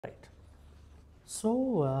Right.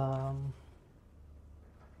 So,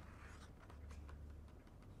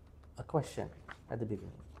 a question at the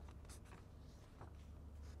beginning.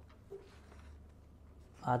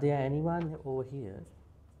 Are there anyone over here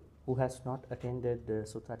who has not attended the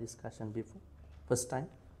Sutta discussion before? First time?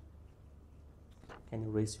 Can you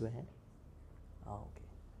raise your hand? Oh, okay.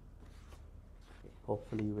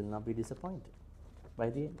 Hopefully you will not be disappointed by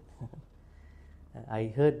the end.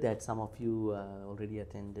 I heard that some of you already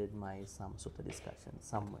attended my some Sutta discussion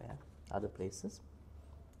somewhere, other places.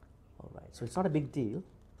 All right, so it's not a big deal.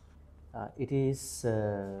 It is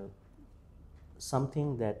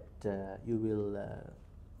something that you will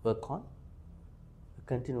work on, a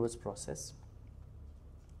continuous process,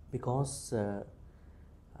 because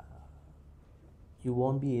you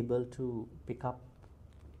won't be able to pick up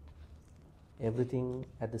everything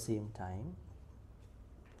at the same time.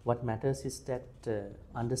 What matters is that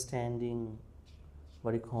understanding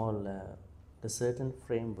what you call the certain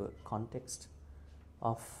framework, context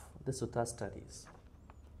of the Sutta studies.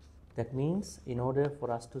 That means in order for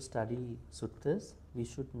us to study suttas, we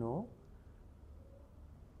should know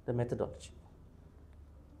the methodology.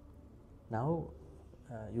 Now,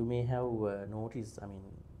 you may have noticed,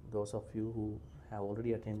 those of you who have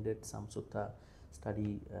already attended some sutta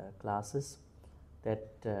study classes,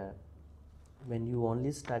 that when you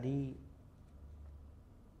only study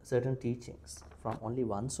certain teachings from only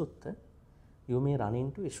one sutta, you may run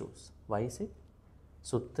into issues. Why is it?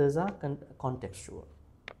 Suttas are contextual.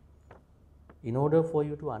 In order for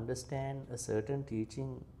you to understand a certain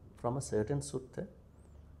teaching from a certain sutta,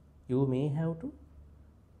 you may have to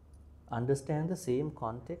understand the same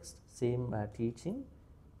context, same teaching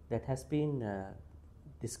that has been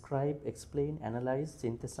described, explained, analyzed,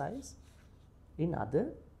 synthesized in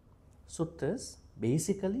other suttas,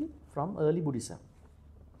 basically from early Buddhism.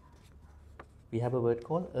 We have a word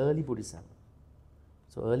called early Buddhism.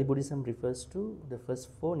 So early Buddhism refers to the first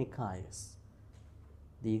four Nikayas,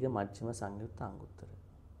 Diga, Majjhima, Sangyutta, Anguttara.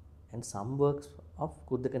 And some works of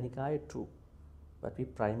Kuddaka Nikaya too. But we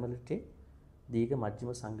primarily take Diga,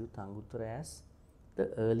 Majjhima, Sangyutta, Anguttara as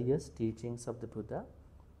the earliest teachings of the Buddha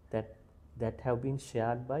that have been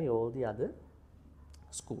shared by all the other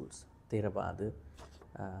schools, Theravada,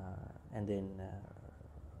 and then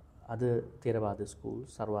other Theravada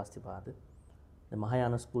schools, Sarvastivada, the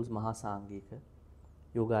Mahayana schools, Mahasangika,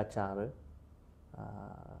 Yogachara,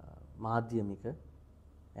 Madhyamika,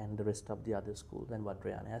 and the rest of the other schools, and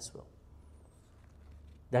Vajrayana as well.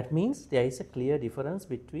 That means there is a clear difference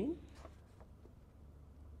between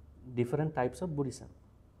different types of Buddhism.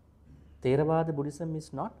 Theravada Buddhism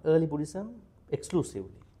is not early Buddhism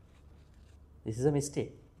exclusively. This is a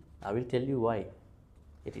mistake. I will tell you why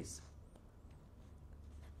it is.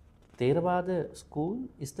 Theravada school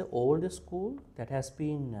is the oldest school that has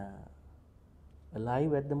been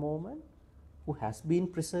alive at the moment, who has been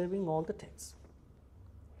preserving all the texts.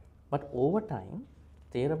 But over time,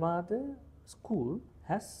 Theravada school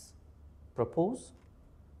has proposed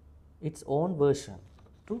its own version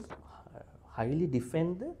to highly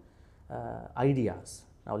defend the ideas.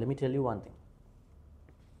 Now let me tell you one thing.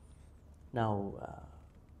 Now,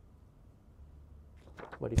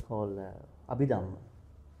 what you call Abhidhamma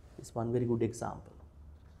is one very good example.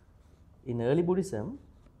 In early Buddhism,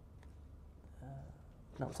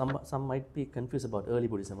 now some might be confused about early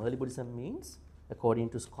Buddhism. Early Buddhism means, according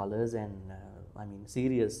to scholars and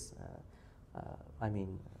serious,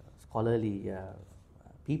 scholarly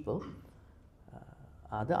people,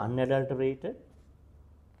 are the unadulterated,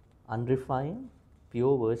 unrefined,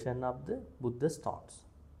 pure version of the Buddha's thoughts.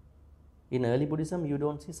 In early Buddhism, you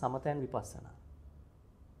don't see samatha and vipassana.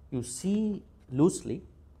 You see loosely,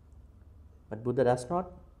 but Buddha does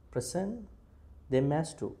not present them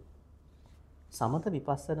as two. Samatha,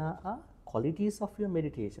 vipassana are qualities of your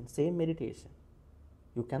meditation, same meditation.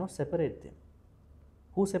 You cannot separate them.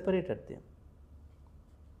 Who separated them?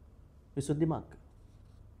 Visuddhimagga.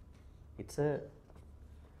 It's a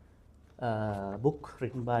book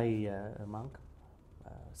written by a monk,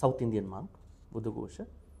 South Indian monk, Buddhaghosa.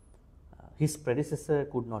 His predecessor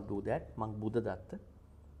could not do that, monk Buddhadatta.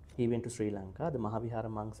 He went to Sri Lanka. The Mahavihara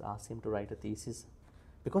monks asked him to write a thesis,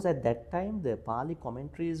 because at that time the Pali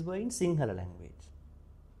commentaries were in Sinhala language,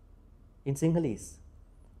 in Sinhalese.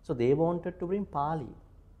 So they wanted to bring Pali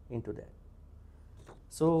into that.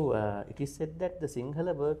 So it is said that the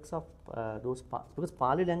Sinhala works of those, because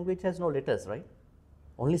Pali language has no letters, right?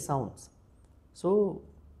 Only sounds. So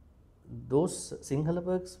those Sinhala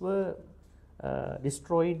works were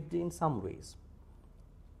destroyed in some ways.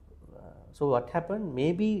 So what happened?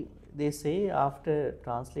 Maybe they say after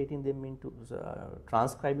translating them into,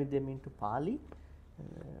 transcribing them into Pali,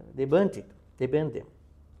 they burnt it, they burnt them.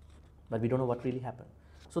 But we don't know what really happened.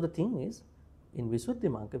 So the thing is, in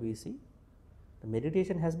Visuddhimagga we see the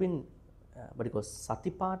meditation has been, because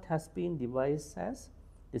Satipāt has been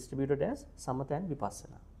distributed as Samatha and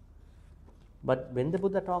Vipassana. But when the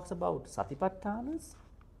Buddha talks about Satipatthanas,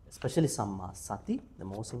 especially Samma Sati, the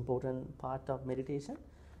most important part of meditation,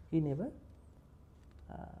 he never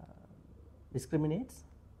discriminates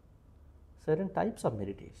certain types of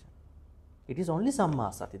meditation. It is only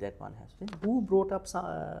Samma Sati that one has been. Who brought up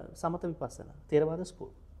Samatha Vipassana? Theravada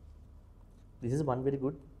school. This is one very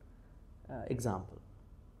good example.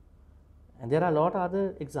 And there are a lot of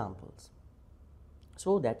other examples.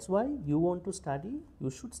 So that's why you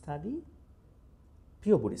should study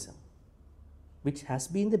pure Buddhism, which has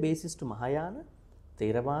been the basis to Mahayana,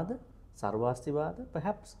 Theravada, Sarvastivada,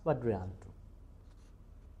 perhaps Vajrayana.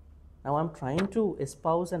 Now I'm trying to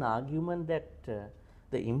espouse an argument that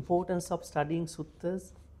the importance of studying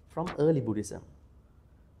suttas from early Buddhism.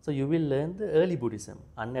 So you will learn the early Buddhism,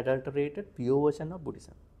 unadulterated, pure version of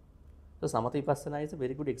Buddhism. So Samatha Vipassana is a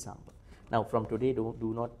very good example. Now from today,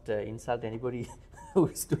 do not insult anybody who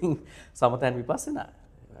is doing Samatha and Vipassana.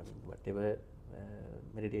 I mean, whatever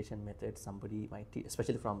meditation method somebody might teach,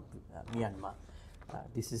 especially from Myanmar.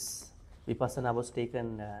 This is, Vipassana was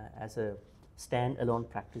taken as a stand-alone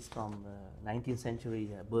practice from 19th century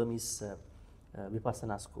Burmese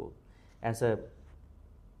Vipassana school, as a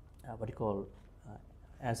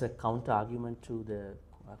as a counter argument to the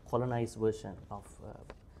colonized version of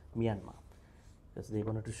Myanmar, because they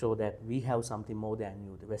wanted to show that we have something more than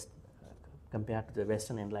you, the West, compared to the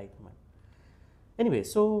Western Enlightenment. Anyway,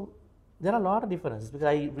 so there are a lot of differences, because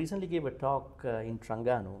I recently gave a talk in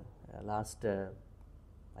Terengganu last,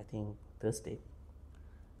 I think, Thursday.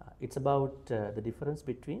 It's about the difference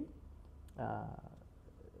between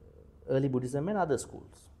early Buddhism and other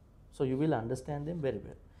schools. So you will understand them very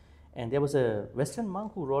well. And there was a Western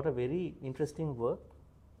monk who wrote a very interesting work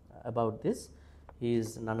about this. He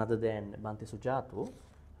is none other than Bhante Sujato.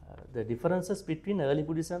 The differences between early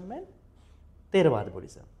Buddhism and Theravada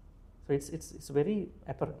Buddhism. So it's very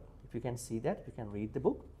apparent. If you can see that, you can read the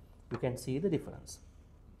book, you can see the difference.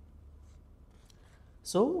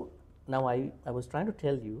 So now I was trying to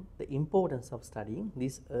tell you the importance of studying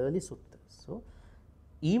these early suttas. So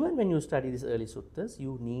even when you study these early suttas,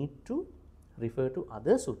 you need to refer to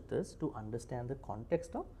other suttas to understand the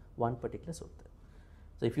context of one particular sutta.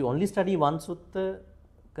 So if you only study one sutta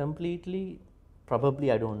completely,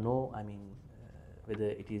 probably, I don't know, I mean, whether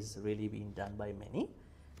it is really being done by many,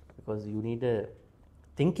 because you need a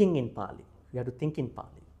thinking in Pali. You have to think in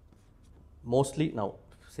Pali. Mostly now,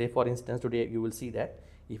 say for instance, today you will see that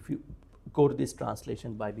if you go to this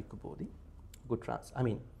translation by Bhikkhu Bodhi,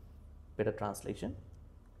 better translation,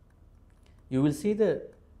 you will see the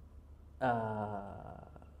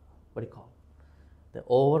the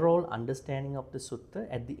overall understanding of the sutta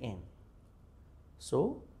at the end.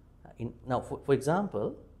 So now for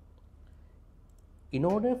example, in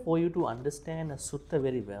order for you to understand a sutta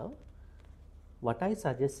very well, what I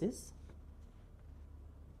suggest is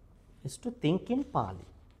to think in Pali.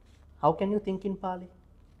 How can you think in Pali?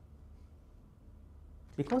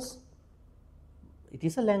 Because it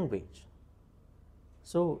is a language.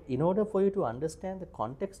 So in order for you to understand the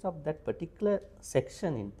context of that particular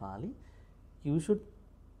section in Pali, you should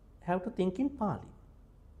have to think in Pali.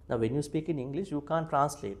 Now when you speak in English, you can't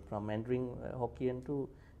translate from Mandarin, Hokkien to,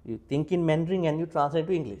 you think in Mandarin and you translate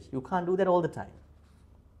to English. You can't do that all the time.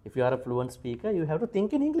 If you are a fluent speaker, you have to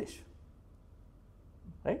think in English,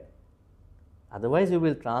 right? Otherwise you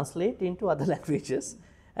will translate into other languages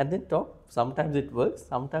and then talk. Sometimes it works,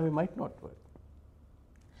 sometimes it might not work.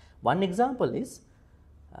 One example is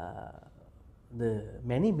the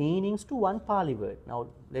many meanings to one Pali word. Now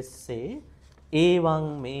let's say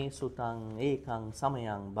Evang me sutang ekang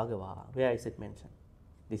samayang bhagava. Where is it mentioned?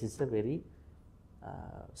 This is a very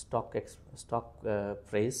stock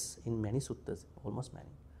phrase in many suttas, almost many.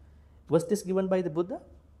 Was this given by the Buddha?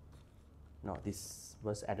 No, this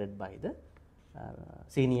was added by the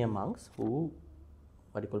senior monks who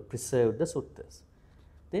preserved the suttas.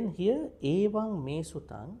 Then here, Evang me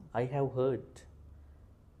sutang, I have heard.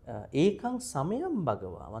 Ekang samayam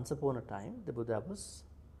bhagava. Once upon a time, the Buddha was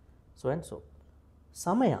so and so.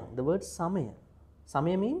 Samayang, the word samaya.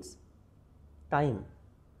 Samaya means time.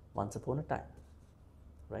 Once upon a time,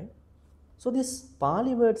 right? So this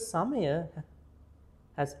Pali word samaya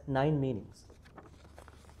has 9 meanings.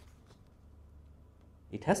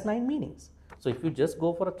 It has 9 meanings. So if you just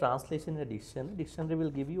go for a translation in a dictionary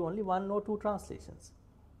will give you only 1 or 2 translations.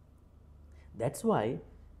 That's why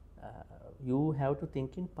you have to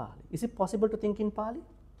think in Pali. Is it possible to think in Pali?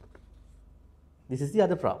 This is the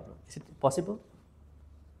other problem. Is it possible?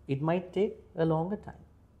 It might take a longer time.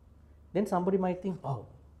 Then somebody might think, oh,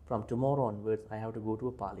 from tomorrow onwards, I have to go to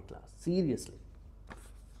a Pali class. Seriously.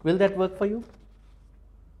 Will that work for you?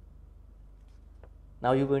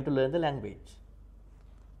 Now you're going to learn the language.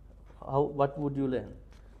 What would you learn?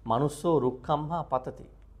 Manusso rukkamha patati.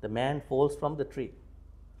 The man falls from the tree.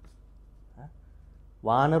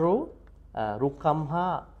 Vanaro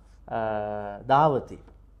rukkamha davati.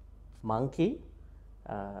 Monkey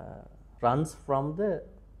runs from the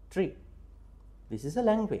tree. This is a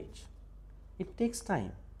language. It takes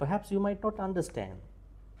time. Perhaps you might not understand,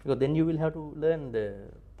 because then you will have to learn the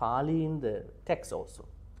Pali in the text also.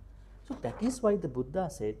 So that is why the Buddha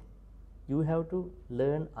said you have to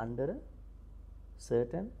learn under a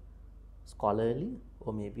certain scholarly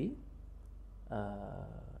or maybe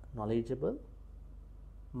knowledgeable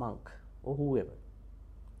monk or whoever.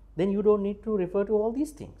 Then you don't need to refer to all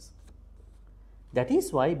these things. That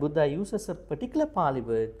is why Buddha uses a particular Pali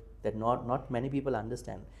word that not many people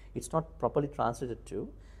understand. It's not properly translated to.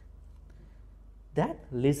 That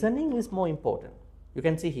listening is more important. You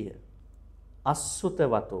can see here.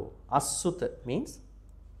 Assutavato. Assutta means,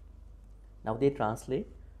 now they translate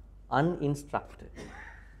uninstructed.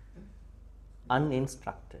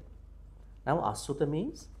 Uninstructed. Now asutta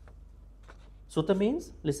means, sutta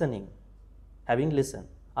means listening, having listened.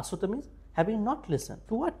 Asutta means having not listened.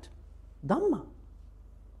 To what? Dhamma.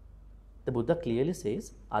 The Buddha clearly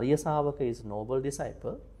says Arya Savaka is noble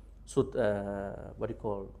disciple. Sutama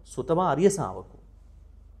Arya Savaka.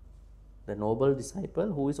 The noble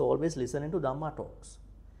disciple who is always listening to Dhamma talks.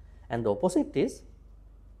 And the opposite is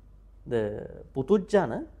the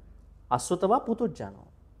Putujjana, Asutava Putujjano.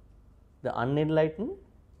 The unenlightened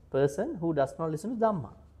person who does not listen to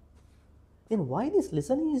Dhamma. Then why this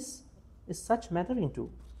listening is such matter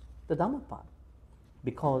into the Dhamma part?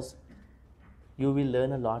 Because you will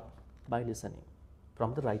learn a lot by listening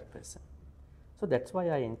from the right person. So that's why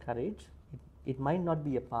I encourage, it might not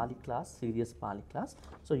be a Pali class, serious Pali class,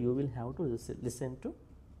 so you will have to listen to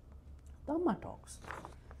Dhamma talks.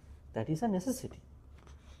 That is a necessity.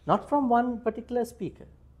 Not from one particular speaker,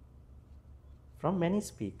 from many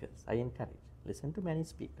speakers. I encourage, listen to many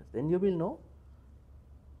speakers. Then you will know,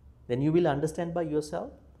 then you will understand by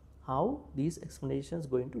yourself how these explanations are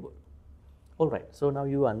going to work. Alright, so now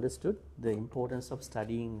you understood the importance of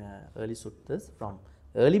studying early suttas from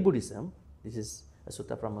early Buddhism. This is a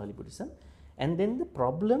sutta from early Buddhism. And then the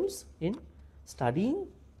problems in studying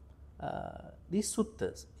these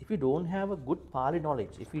suttas. If you don't have a good Pali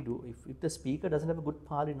knowledge, if the speaker doesn't have a good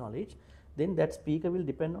Pali knowledge, then that speaker will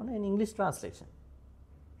depend on an English translation.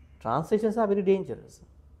 Translations are very dangerous.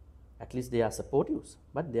 At least they are supportive,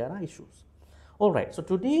 but there are issues. Alright, so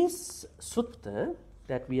today's sutta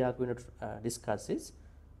that we are going to discuss is,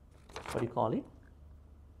 what do you call it?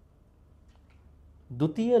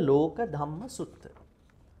 Dutiya Loka Dhamma Sutta.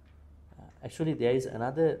 Actually, there is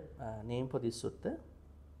another name for this sutta.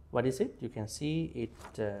 What is it? You can see it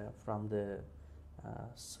from the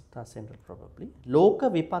Sutta Center probably.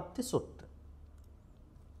 Lokavipatti Sutta.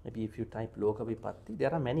 Maybe if you type Lokavipatti,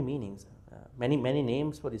 there are many meanings, many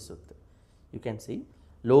names for this sutta. You can see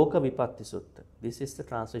Lokavipatti Sutta. This is the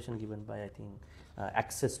translation given by, I think,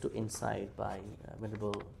 Access to Insight by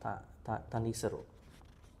Venerable Tanisaro.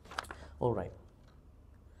 Alright.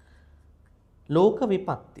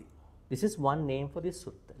 Lokavipatti. This is one name for this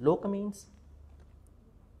sutta. Loka means?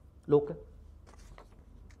 Loka?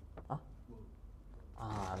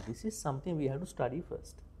 This is something we have to study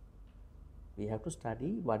first. We have to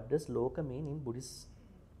study what does loka mean in Buddhist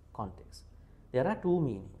context. There are two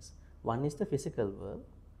meanings. One is the physical world.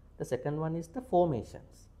 The second one is the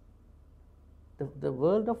formations. The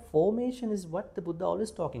world of formation is what the Buddha always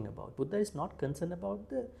talking about. Buddha is not concerned about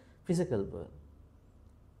the physical world,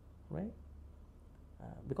 right?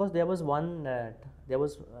 Because there was one, there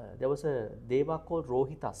was a deva called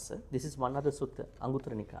Rohitassa. This is one other sutta,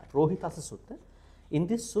 Anguttara Nikaya, Rohitassa Sutta. In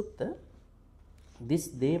this sutta, this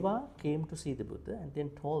deva came to see the Buddha and then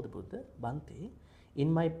told the Buddha, Bhante,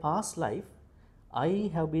 in my past life, I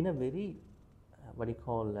have been a very,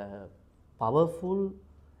 powerful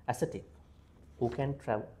ascetic who can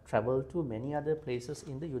travel to many other places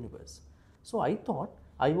in the universe. So I thought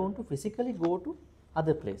I want to physically go to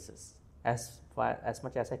other places as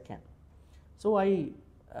much as I can. So I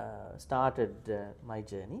started my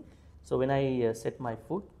journey. So when I set my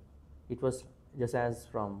foot, it was just as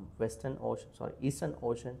from Eastern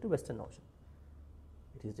Ocean to Western Ocean.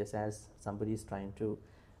 It is just as somebody is trying to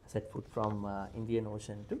set foot from Indian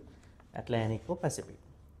Ocean to Atlantic or Pacific.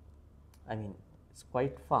 I mean, it's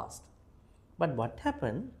quite fast. But what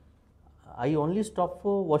happened, I only stop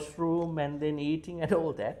for washroom and then eating and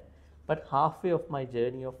all that. But halfway of my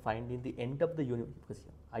journey of finding the end of the universe, because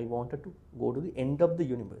I wanted to go to the end of the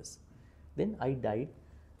universe, then I died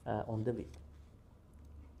on the way.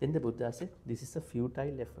 Then the Buddha said, this is a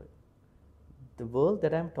futile effort. The world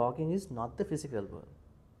that I am talking is not the physical world.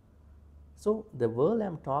 So the world I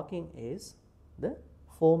am talking is the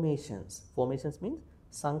formations. Formations means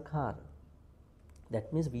sankhara.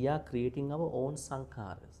 That means we are creating our own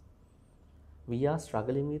sankharas. We are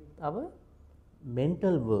struggling with our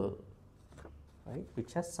mental world, right,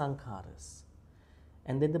 which has sankharas.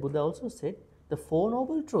 And then the Buddha also said, the Four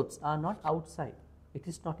Noble Truths are not outside. It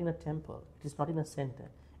is not in a temple. It is not in a center.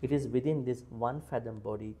 It is within this one fathom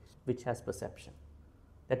body which has perception.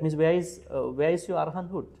 That means where is your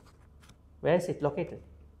arahanthood? Where is it located?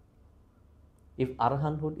 If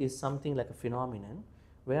arahanthood is something like a phenomenon,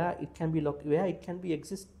 where it can be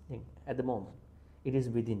existing at the moment, it is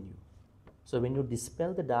within you. So when you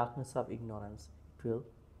dispel the darkness of ignorance, it will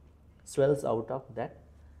swells out of that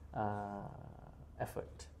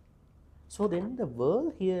effort. So then the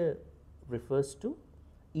world here refers to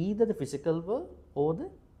either the physical world or the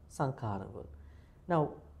sankhara world.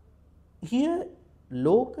 Now here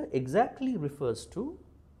loka exactly refers to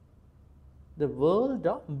the world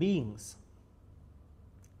of beings,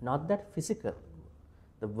 not that physical.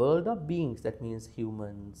 The world of beings, that means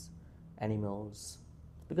humans, animals,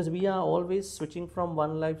 because we are always switching from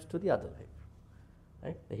one life to the other life.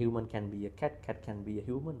 Right? The human can be a cat, cat can be a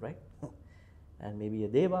human, right? And maybe a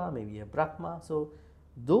deva, maybe a brahma. So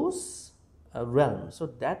those realms. So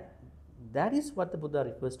that is what the Buddha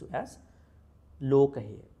refers to as loka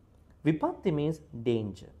here. Vipatti means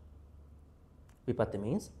danger. Vipatti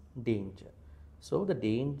means danger. So the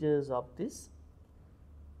dangers of this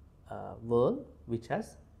world, which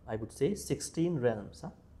has, I would say, 16 realms. Huh?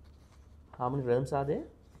 How many realms are there?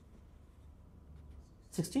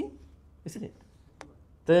 16, isn't it?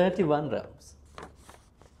 31 realms.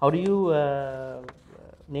 How do you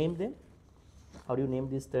name them? How do you name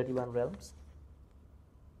these 31 realms?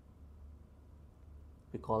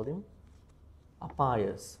 We call them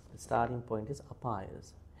apayas. The starting point is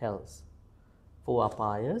apayas, hells. 4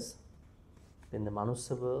 apayas, then the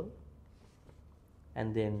Manusa world,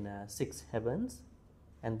 and then 6 heavens,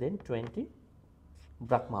 and then 20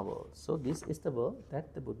 Brahma worlds. So this is the world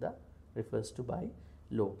that the Buddha refers to by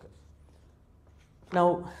loka.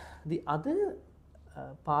 Now the other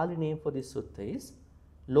Pali name for this sutta is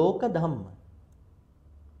Loka Dhamma.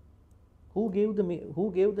 Who gave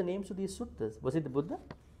the names to these suttas? Was it the Buddha?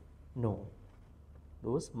 No.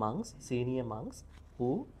 Those monks, senior monks,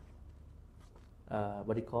 who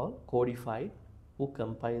codified, who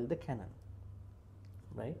compiled the canon.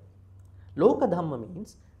 Right? Loka Dhamma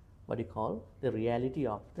means the reality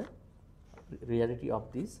of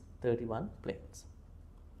these 31 planes.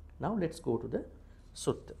 Now let's go to the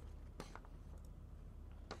sutta.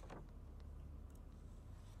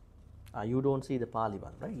 You don't see the Pali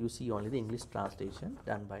one, right? You see only the English translation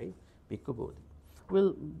done by Bhikkhu Bodhi.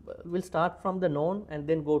 We'll start from the known and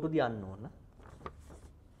then go to the unknown. Huh?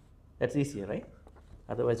 That's easier, right?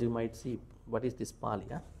 Otherwise you might see, what is this Pali?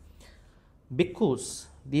 Huh? Bhikkhus,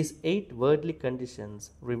 these 8 worldly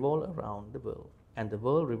conditions revolve around the world, and the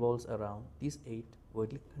world revolves around these 8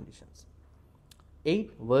 worldly conditions.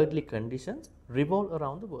 8 worldly conditions revolve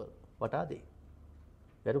around the world. What are they?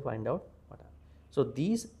 We have to find out what are. So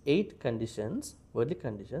these 8 conditions, worldly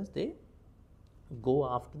conditions, they go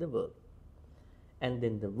after the world, and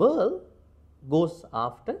then the world goes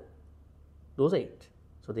after those 8.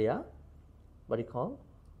 So they are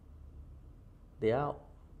they are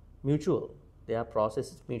mutual. Their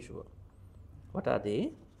process is mutual. What are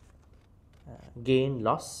they? Gain,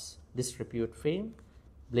 loss, disrepute, fame,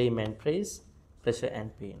 blame and praise, pleasure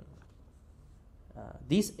and pain.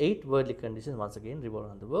 These 8 worldly conditions once again revolve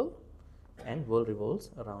around the world, and world revolves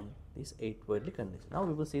around these 8 worldly conditions. Now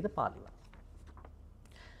we will see the Pali one.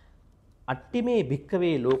 Attime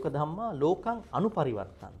bhikkave loka dhamma lokang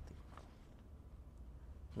anuparivartanti.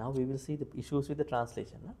 Now we will see the issues with the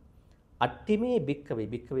translation. Attime bhikkave,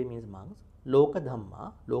 bhikkave means monks. Loka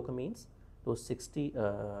dhamma, loka means those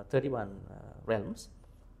 31 realms.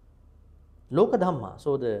 Loka dhamma,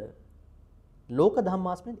 so the loka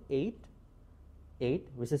dhammas means 8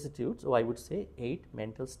 vicissitudes, or I would say 8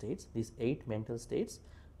 mental states. These 8 mental states,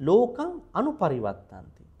 lokam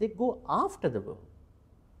anuparivattanti, they go after the world.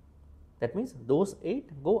 That means those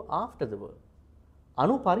 8 go after the world.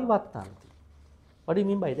 Anuparivattanti. What do you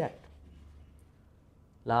mean by that?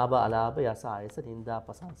 Labha, alabha, yasa, ayasa, ninda,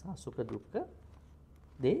 pasansa, sukha, dukkha.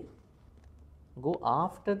 They go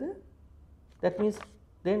after that means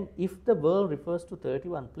then if the world refers to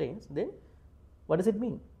 31 planes, then what does it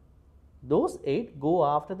mean? Those 8 go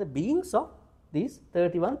after the beings of these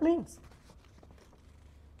 31 planes.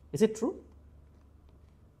 Is it true?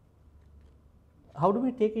 How do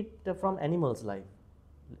we take it from animals' life?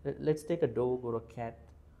 Let's take a dog or a cat.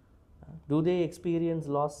 Do they experience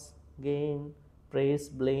loss, gain, praise,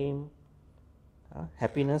 blame,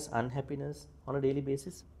 happiness, unhappiness on a daily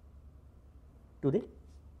basis? Do they?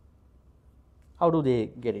 How do they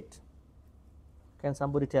get it? Can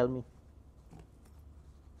somebody tell me?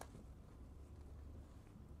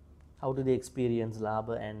 How do they experience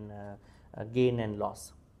labha and gain and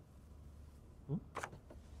loss?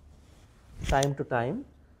 Time to time,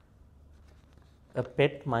 a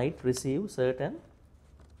pet might receive certain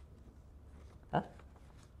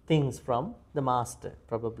things from the master.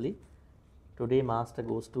 Probably today master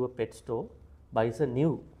goes to a pet store, buys a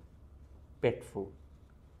new pet food.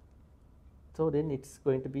 So then it's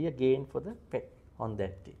going to be a gain for the pet on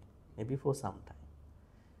that day, maybe for some time.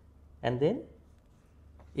 And then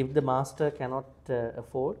if the master cannot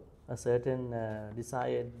afford a certain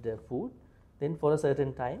desired food, then for a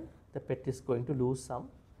certain time the pet is going to lose some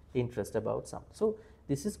interest about something. So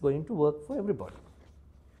this is going to work for everybody.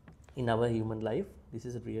 In our human life, this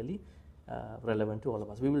is really relevant to all of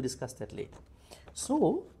us. We will discuss that later.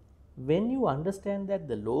 So when you understand that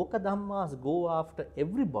the loka dhammas go after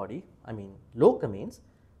everybody, I mean loka means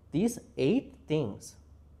these 8 things,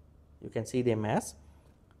 you can see them as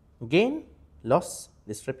gain, loss,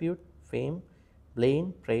 disrepute, fame,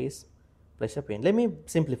 blame, praise, pleasure, pain. Let me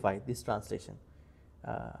simplify this translation.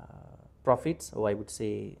 Profits, or I would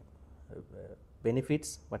say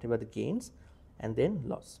benefits, whatever the gains, and then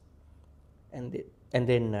loss. And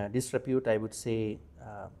then disrepute, I would say,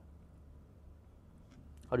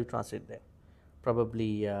 how do you translate that?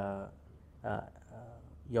 Probably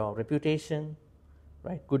your reputation,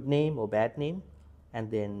 right? Good name or bad name,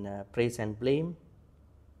 and then praise and blame.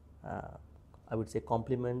 I would say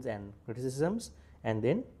compliments and criticisms, and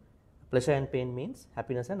then pleasure and pain means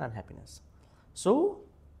happiness and unhappiness. So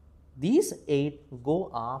these 8 go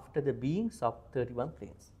after the beings of 31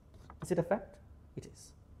 planes. Is it a fact? It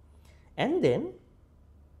is. And then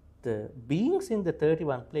the beings in the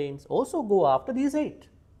 31 planes also go after these 8.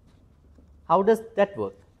 How does that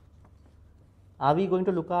work? Are we going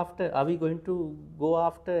to go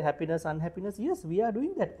after happiness, unhappiness? Yes, we are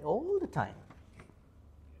doing that all the time.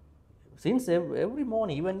 Since every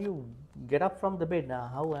morning, even you get up from the bed,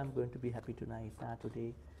 how I am going to be happy tonight,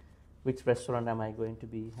 today, which restaurant am I going to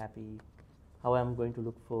be happy, how I am going to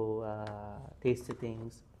look for tasty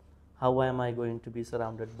things, how am I going to be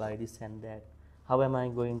surrounded by this and that, how am I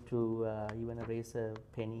going to even raise a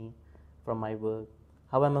penny from my work,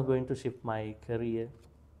 how am I going to shift my career.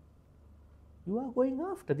 You are going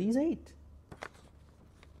after these 8.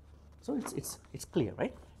 So it's clear,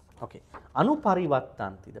 right? Okay.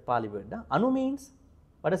 Anuparivattanti, the Pali word. Anu means,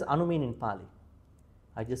 what does anu mean in Pali?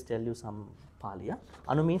 I just tell you some Pali. Yeah?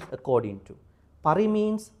 Anu means according to. Pari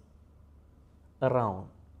means around.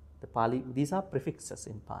 The Pali, these are prefixes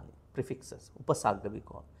in Pali. Prefixes. Upasarga we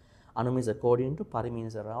call. Anu means according to, pari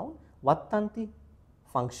means around. Vattanti,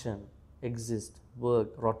 function, exist,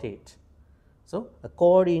 work, rotate. So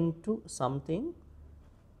according to something,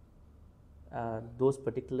 those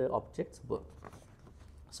particular objects work.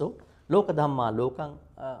 So loka dhamma, lokang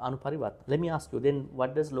anuparivat. Let me ask you then,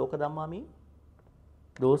 what does loka dhamma mean?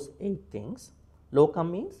 Those 8 things.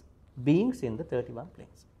 Lokam means beings in the 31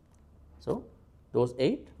 planes. So those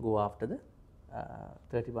 8 go after the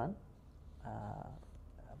 31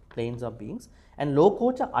 planes of beings, and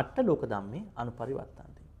lokocha atta loka dhamme anuparivattanti.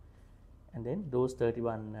 And then those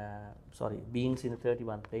 31 beings in the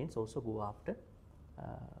 31 planes also go after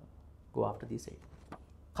these 8.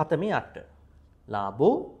 Katame atta.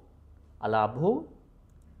 Labho, alabho,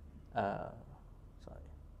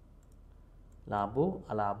 labho,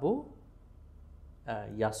 alabho,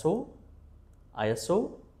 yaso,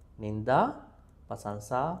 ayaso, ninda,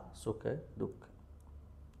 pasansa, sukha, dukkha.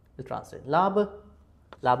 We'll translate.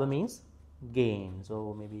 Labha means gain,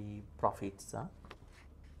 so maybe profits,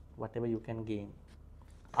 whatever you can gain.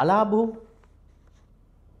 Alabho,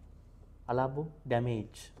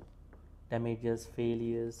 damage, damages,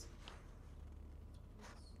 failures,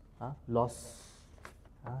 loss.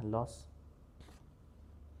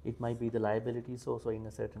 It might be the liabilities also in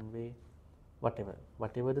a certain way,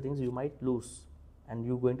 whatever the things you might lose, and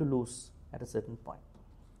you're going to lose at a certain point.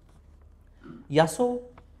 Yaso,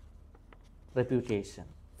 reputation,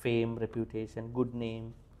 fame, reputation, good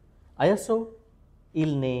name. Ayaso,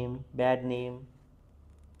 ill name, bad name.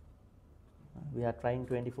 We are trying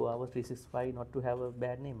 24 hours, 365 not to have a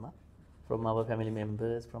bad name. from our family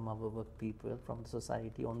members, from our work people, from the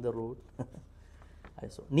society, on the road.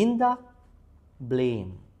 So, ninda,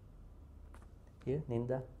 blame. Here,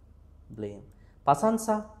 ninda, blame.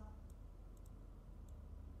 Pasansa.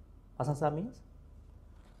 Pasansa means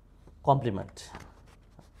compliment.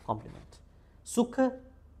 Compliment. Sukha.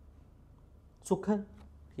 Sukha.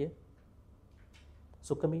 Here.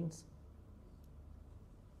 Sukha means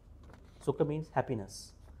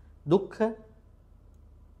happiness. Dukkha,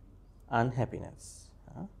 unhappiness.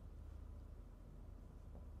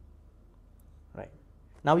 Right.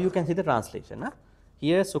 Now you can see the translation.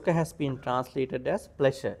 Here sukha has been translated as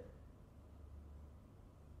pleasure.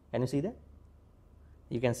 Can you see that?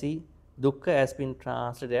 You can see dukkha has been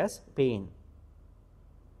translated as pain.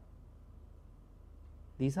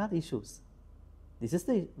 These are the issues. This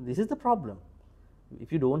is the problem.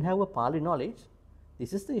 If you don't have a Pali knowledge,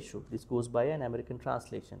 this is the issue. This goes by an American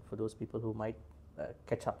translation for those people who might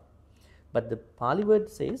catch up. But the Pali word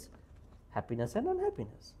says happiness and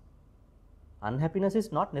unhappiness. Unhappiness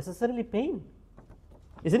is not necessarily pain,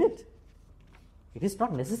 isn't it? It is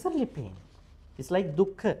not necessarily pain. It's like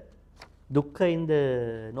dukkha. Dukkha in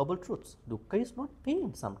the Noble Truths. Dukkha is not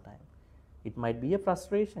pain sometimes. It might be a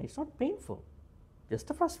frustration. It's not painful, just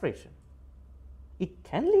a frustration. It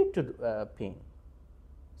can lead to pain.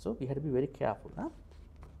 So we have to be very careful.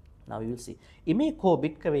 Now you will see. Ime ko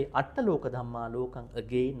bhikkave atta loka dhamma lokang.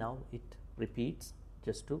 Again, now it repeats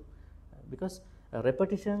just to because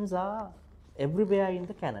repetitions are everywhere in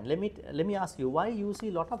the canon. Let me ask you, why you see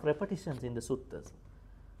a lot of repetitions in the suttas?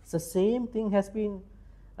 The same thing has been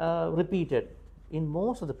repeated in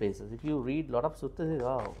most of the places. If you read a lot of suttas,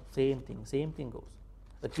 oh, same thing goes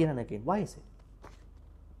again and again. Why is it?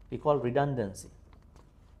 We call redundancy.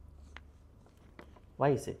 Why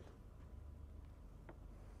is it?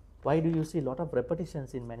 Why do you see a lot of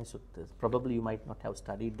repetitions in many suttas? Probably you might not have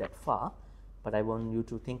studied that far, but I want you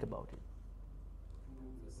to think about it.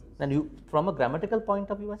 Then you, from a grammatical point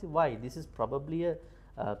of view, I say why? This is probably a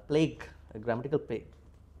plague, a grammatical plague.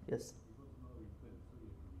 Yes.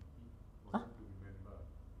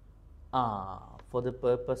 For the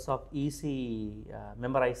purpose of easy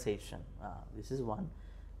memorization. This is one,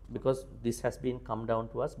 because this has been come down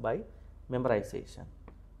to us by memorization.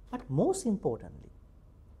 But most importantly,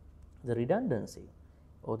 the redundancy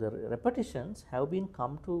or the repetitions have been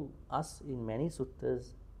come to us in many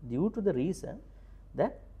suttas due to the reason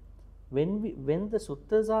that when the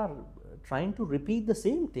suttas are trying to repeat the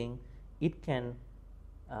same thing, it can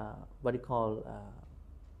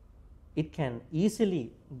it can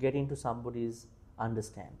easily get into somebody's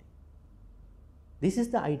understanding. This is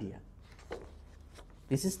the idea.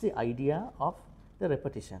 This is the idea of the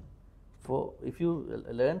repetition. For if you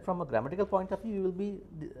learn from a grammatical point of view, you will be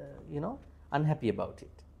unhappy about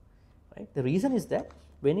it, right? The reason is that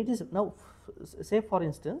when it is now, say for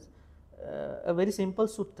instance, a very simple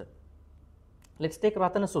sutta. Let's take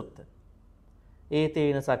Ratana Sutta.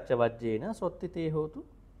 Etena satcha vajjena sottite hotu.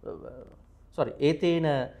 Sorry,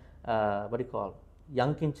 etena what do you call?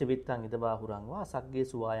 Yankincha vittang idava hurangva sagge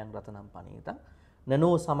suwayang ratanam panitang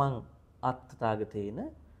nano samang attatagatena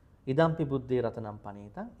idampi buddhe ratanam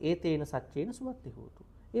panitang etena satchena suvatti hotu.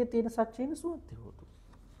 Etena satchena suvatti hotu.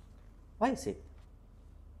 Why is it?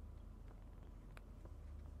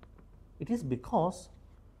 It is because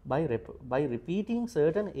by repeating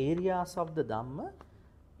certain areas of the Dhamma,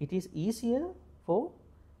 it is easier for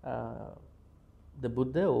the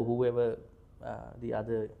Buddha or whoever the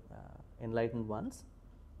other enlightened ones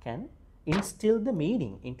can instill the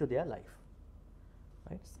meaning into their life.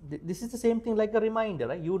 Right? This is the same thing like a reminder,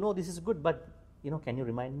 right? You know this is good, but can you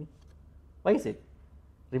remind me? Why is it?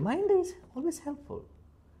 Reminder is always helpful.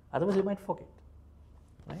 Otherwise you might forget.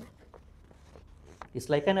 Right? It's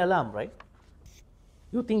like an alarm, right?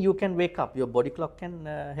 You think you can wake up, your body clock can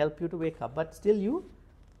help you to wake up, but still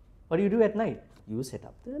what do you do at night? You set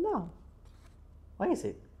up the alarm. Why is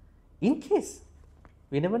it? In case,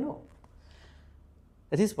 we never know.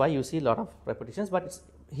 That is why you see a lot of repetitions, but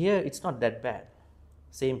here it's not that bad.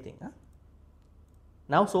 Same thing.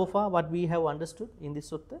 Now so far what we have understood in this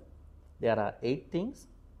sutta, there are 8 things,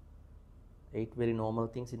 8 very normal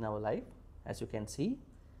things in our life, as you can see.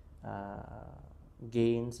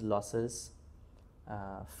 Gains, losses,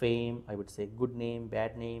 fame, I would say good name,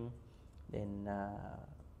 bad name, then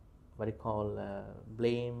what you call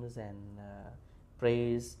blames and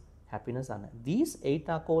praise, happiness. And these 8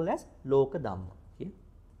 are called as Loka Dhamma. Okay?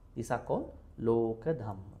 These are called Loka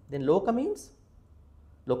Dhamma. Then Loka means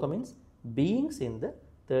beings in the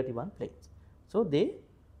 31 planes. So Loka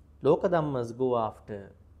Dhammas go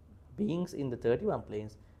after beings in the 31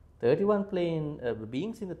 planes. 31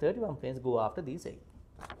 beings in the 31 planes go after these 8.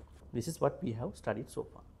 This is what we have studied so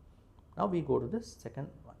far. Now we go to the second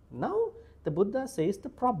one. Now the Buddha says the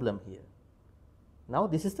problem here. Now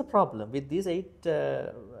this is the problem with these 8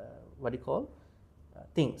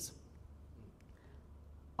 things.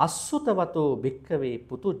 Assutavato bhikkhave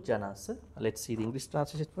putujjanasa. Let's see the English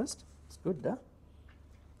translation first. It's good, huh?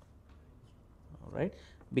 All right.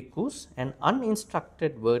 Bhikkhus, an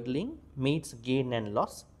uninstructed worldling meets gain and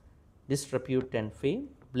loss, disrepute and fame,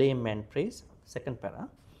 blame and praise, second para,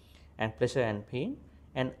 and pleasure and pain.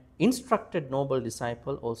 An instructed noble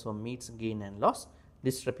disciple also meets gain and loss,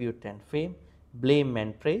 disrepute and fame, blame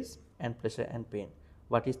and praise, and pleasure and pain.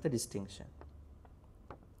 What is the distinction?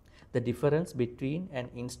 The difference between an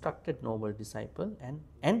instructed noble disciple and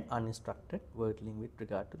an uninstructed worldling with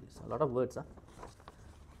regard to this. A lot of words, huh?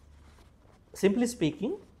 Simply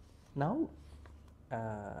speaking, now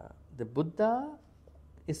the Buddha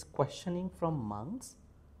is questioning from monks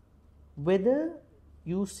whether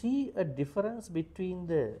you see a difference between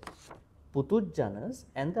the Putujjanas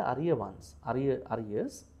and the Arya ones,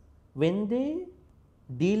 Aryas, when they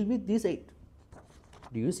deal with these 8.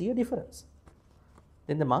 Do you see a difference?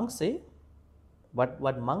 Then the monks say,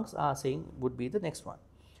 what monks are saying would be the next one.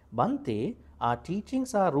 Bhante, our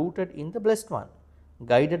teachings are rooted in the Blessed One,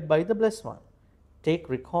 guided by the Blessed One. Take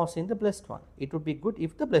recourse in the Blessed One. It would be good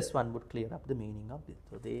if the Blessed One would clear up the meaning of it.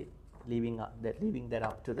 So they leaving that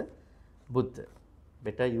up to the Buddha.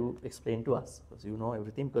 Better you explain to us, because you know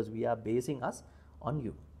everything, because we are basing us on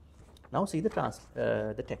you. Now see the text.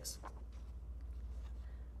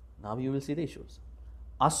 Now you will see the issues.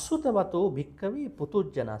 Assutavato bhikkhave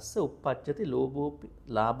putujjanassa uppajjati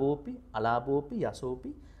labopi, alabopi,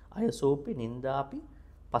 yasopi, ayasopi, nindapi,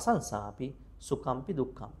 pasansapi, sukhampi,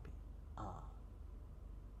 dukkhampi.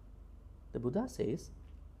 The Buddha says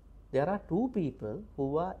there are 2 people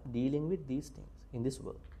who are dealing with these things in this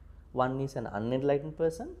world. One is an unenlightened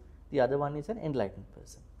person, the other one is an enlightened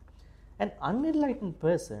person. An unenlightened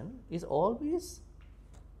person is always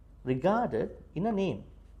regarded in a name.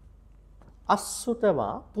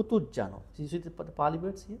 Assutava putujjano. See the Pali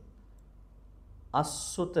words here?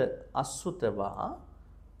 Assutava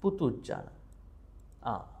putujjana.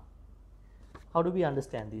 How do we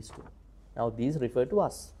understand these 2? Now these refer to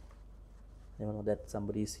us. You know that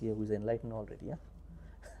somebody is here who is enlightened already. Yeah?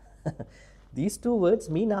 These 2 words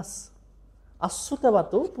mean us.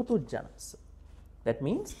 Assutavato putujjanas. That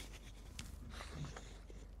means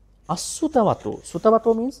assutavato.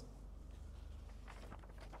 Sutavato means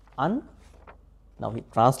now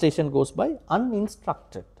translation goes by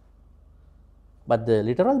uninstructed. But the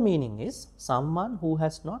literal meaning is someone who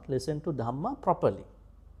has not listened to Dhamma properly.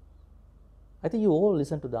 I think you all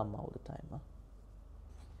listen to Dhamma all the time. Huh?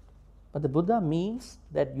 But the Buddha means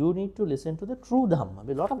that you need to listen to the true Dhamma.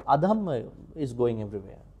 A lot of Adhamma is going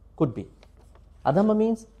everywhere. Could be. Adhamma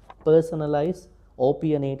means personalized,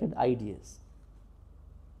 opinionated ideas.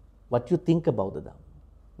 What you think about the Dhamma,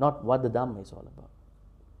 not what the Dhamma is all about.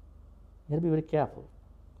 You have to be very careful.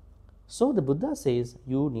 So the Buddha says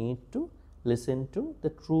you need to listen to the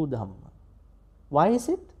true Dhamma. Why is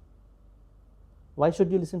it? Why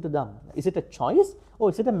should you listen to Dhamma? Is it a choice or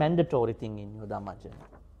is it a mandatory thing in your Dhamma journey?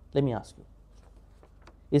 Let me ask you.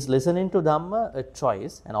 Is listening to Dhamma a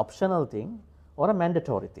choice, an optional thing, or a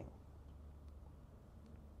mandatory thing?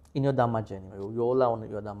 In your Dhamma journey, you all are on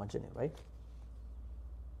your Dhamma journey, right?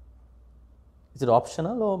 Is it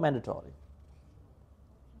optional or mandatory?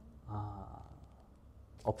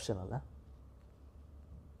 Optional, huh?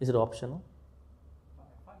 Is it optional? I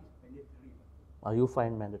find it mandatory. Or you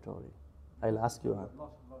find mandatory? I'll ask you.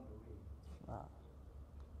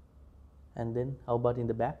 And then how about in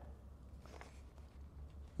the back?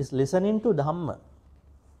 Is listening to Dhamma,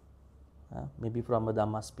 maybe from a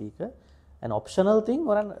Dhamma speaker, an optional thing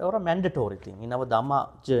or a mandatory thing in our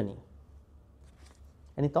Dhamma journey?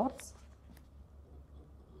 Any thoughts?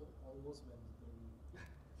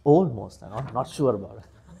 Almost mandatory. Almost, not sure about it.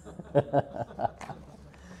 I could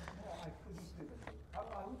say that. I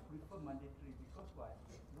would prefer mandatory because why?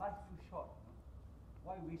 Life too short. No?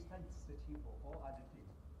 Why waste time searching for all other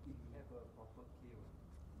things if you have a proper clear?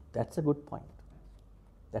 That's a good point.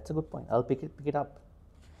 That's a good point. I'll pick it up.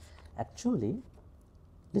 Actually,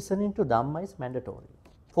 listening to Dhamma is mandatory.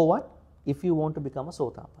 For what? If you want to become a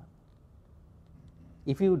Sotapanna.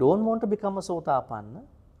 If you don't want to become a Sotapanna,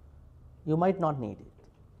 you might not need it.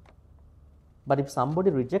 But if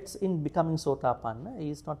somebody rejects in becoming Sotapanna,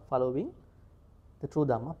 he is not following the true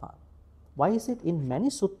Dhamma path. Why is it in many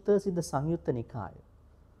suttas in the Samyutta Nikaya?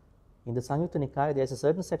 In the Samyutta Nikaya, there is a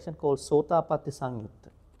certain section called Sotapatti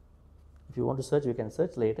Samyutta. If you want to search, you can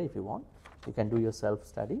search later if you want. You can do your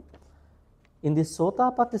self-study. In this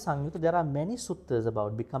Sotapatti Samyutta, there are many suttas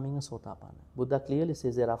about becoming a Sotapanna. Buddha clearly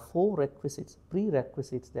says there are 4 requisites,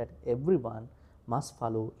 prerequisites that everyone must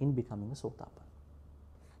follow in becoming a Sotapanna.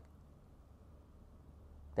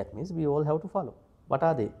 That means we all have to follow. What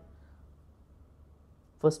are they?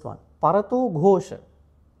 First one, Parato Ghosha.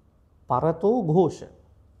 Parato Ghosha.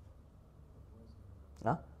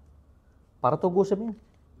 Parato Ghosha means?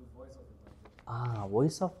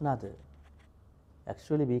 Voice of another.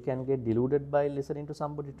 Actually, we can get deluded by listening to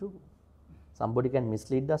somebody too. Somebody can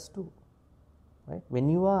mislead us too. Right? When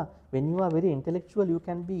you are very intellectual, you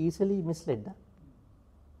can be easily misled.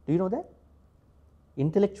 Do you know that?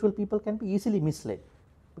 Intellectual people can be easily misled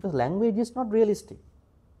because language is not realistic.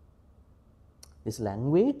 This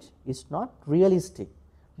language is not realistic,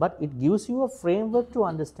 but it gives you a framework to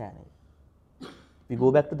understand it. We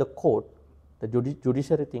go back to the court, the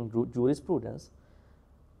judiciary thing, jurisprudence.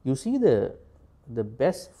 You see the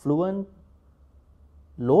best fluent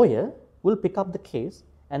lawyer will pick up the case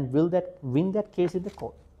and win that case in the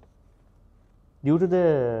court due to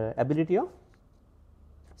the ability of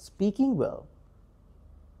speaking well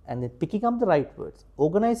and then picking up the right words,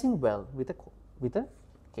 organizing well with a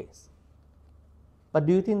case. But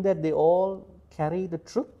do you think that they all carry the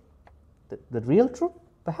truth, the real truth?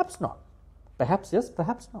 Perhaps not. Perhaps yes,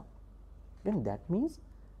 perhaps not. Then that means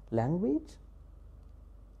language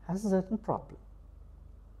has a certain problem.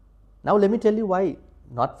 Now let me tell you why,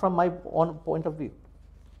 not from my own point of view.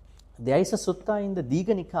 There is a sutta in the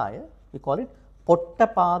Digha Nikaya, we call it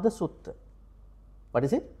Pottapada Sutta. What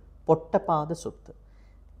is it? Pottapada Sutta.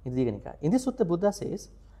 In the Digha Nikaya. In this sutta, Buddha says,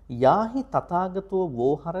 Yahi Tathagato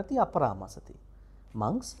Voharati Aparamasati.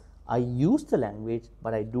 Monks, I use the language,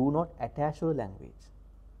 but I do not attach to the language.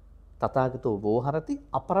 Tathagato Voharati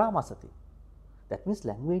Aparamasati. That means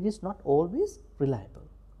language is not always reliable.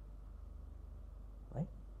 Right?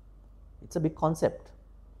 It's a big concept.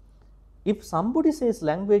 If somebody says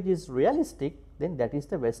language is realistic, then that is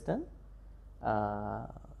the Western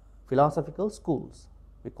philosophical schools.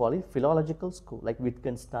 We call it philological school, like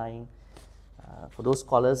Wittgenstein. For those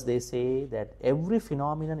scholars, they say that every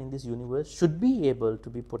phenomenon in this universe should be able to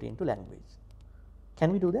be put into language.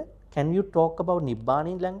 Can we do that? Can you talk about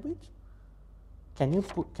Nibbana in language? Can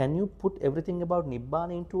you put everything about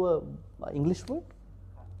Nibbana into a English word?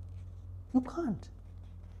 You can't.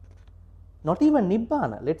 Not even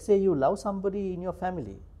Nibbana. Let's say you love somebody in your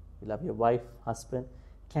family. You love your wife, husband.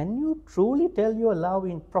 Can you truly tell your love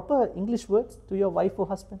in proper English words to your wife or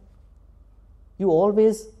husband? You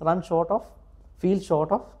always feel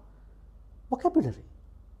short of vocabulary.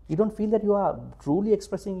 You don't feel that you are truly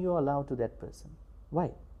expressing your love to that person.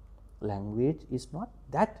 Why? Language is not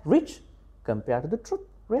that rich compared to the truth,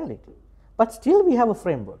 reality. But still we have a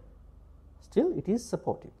framework. Still it is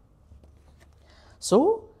supportive.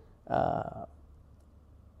 So,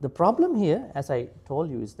 the problem here, as I told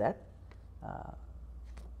you, is that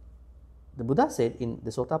the Buddha said in the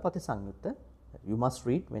Sotapatti Samyutta, you must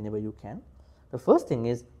read whenever you can. The first thing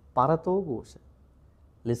is Parato Ghosha,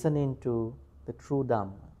 listening to the true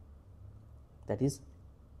Dhamma. That is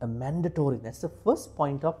a mandatory, that's the first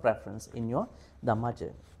point of reference in your Dhamma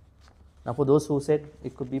journey. Now, for those who said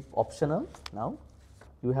it could be optional, now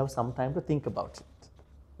you have some time to think about it.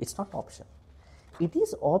 It's not optional. It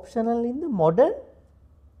is optional in the modern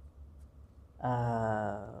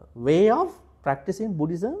way of practicing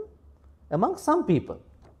Buddhism among some people.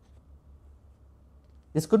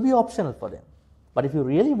 This could be optional for them. But if you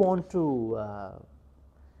really want to,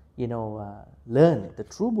 learn the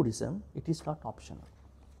true Buddhism, it is not optional.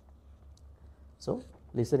 So,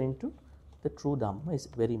 listening to the true Dhamma is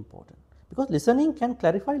very important. Because listening can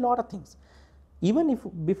clarify a lot of things. Even if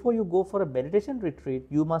before you go for a meditation retreat,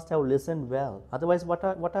 you must have listened well. Otherwise, what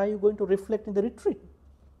are you going to reflect in the retreat?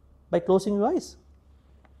 By closing your eyes.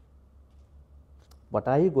 What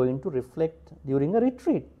are you going to reflect during a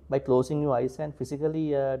retreat? By closing your eyes and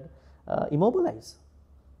physically immobilize.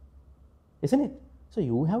 Isn't it? So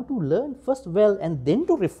you have to learn first well and then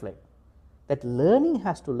to reflect. That learning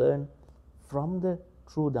has to learn from the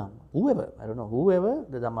true Dhamma. Whoever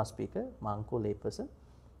the Dhamma speaker, monk or layperson,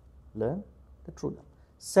 learn the true Dhamma.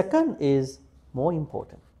 Second is more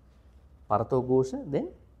important. Parato Ghosha. Then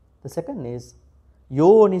the second is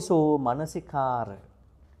Yoniso Manasikara.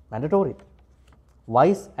 Mandatory.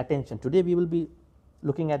 Wise attention. Today we will be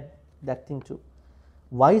looking at that thing too.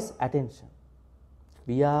 Wise attention.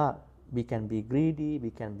 We can be greedy, we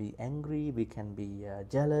can be angry, we can be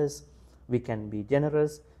jealous, we can be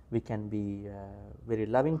generous, we can be very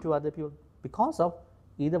loving to other people because of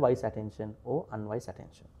either wise attention or unwise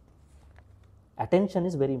attention. Attention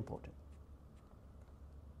is very important.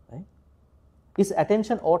 Right? Is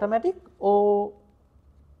attention automatic, or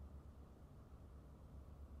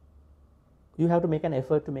you have to make an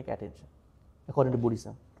effort to make attention, according to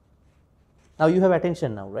Buddhism? Now you have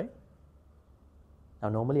attention now, right? Now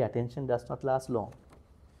normally attention does not last long,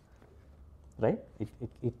 right?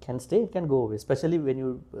 It can stay, it can go away, especially when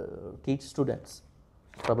you teach students,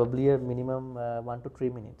 probably a minimum 1 to 3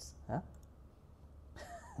 minutes. Huh?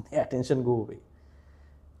 The attention go away.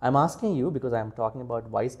 I'm asking you because I'm talking about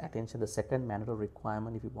wise attention, the second mandatory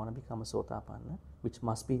requirement if you want to become a Sotapanna, which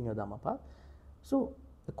must be in your Dhammapada. So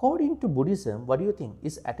according to Buddhism, what do you think?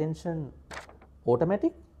 Is attention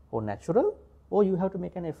automatic or natural, or you have to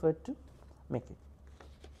make an effort to make it?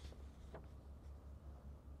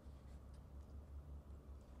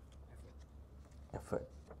 Effort.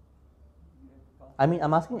 I mean,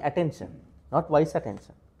 I'm asking attention, not wise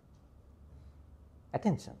attention.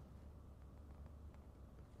 Attention.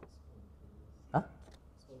 Huh?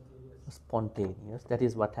 Spontaneous. That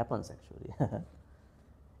is what happens actually.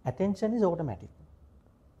 Attention is automatic.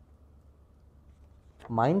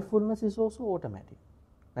 Mindfulness is also automatic,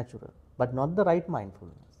 natural, but not the right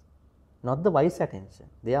mindfulness, not the wise attention.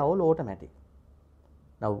 They are all automatic.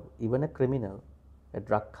 Now, even a criminal, a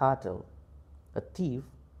drug cartel, a thief,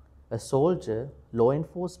 a soldier, law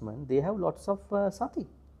enforcement, they have lots of sati.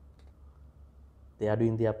 They are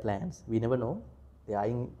doing their plans. We never know. They are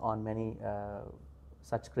eyeing on many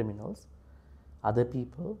such criminals, other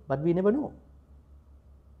people, but we never know.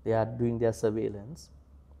 They are doing their surveillance.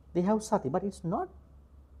 They have sati, but it's not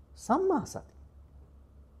samma sati.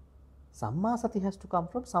 Samma sati has to come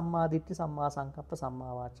from samma ditti, samma sankappa,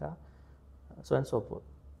 samma vacha, so and so forth.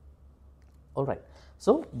 All right.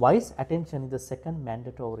 So wise attention is the second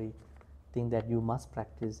mandatory thing that you must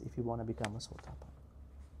practice if you want to become a Sotapanna.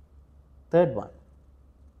 Third one,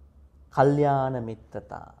 Kalyana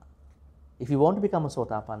Mittata. If you want to become a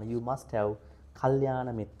Sotapanna, you must have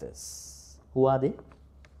Kalyana Mittas. Who are they?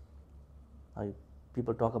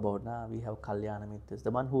 People talk about, we have Kalyana Mittas.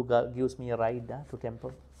 The one who gives me a ride to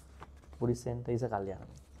temple, Buddhist center, is a Kalyana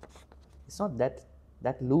Mitta. It's not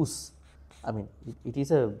that loose. I mean, it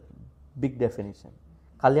is a big definition.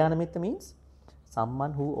 Kalyana Mitta means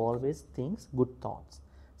someone who always thinks good thoughts,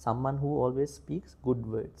 someone who always speaks good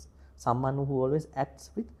words, someone who always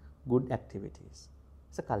acts with good activities.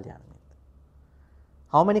 It's a Kalyana Mitta.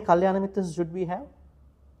 How many Kalyana Mittas should we have?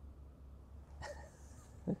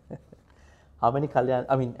 How many Kalyana,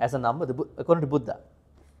 I mean, as a number, according to Buddha.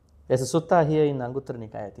 There's a sutta here in Anguttara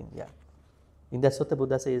Nikaya, I think, yeah. In that sutta,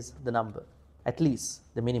 Buddha says the number, at least,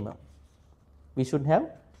 the minimum. We should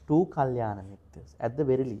have 2 Kalyana Mittas, at the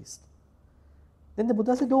very least. Then the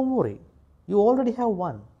Buddha said, don't worry, you already have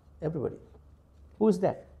one, everybody. Who is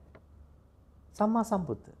that? Samma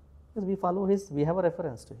Sambuddha. Because we follow we have a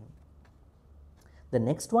reference to him. The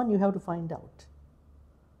next one you have to find out.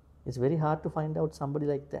 It's very hard to find out somebody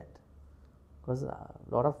like that. Because a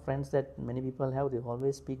lot of friends that many people have, they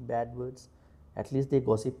always speak bad words. At least they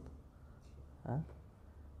gossip.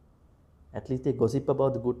 At least they gossip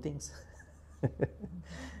about the good things.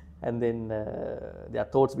 And then their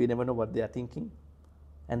thoughts, we never know what they are thinking.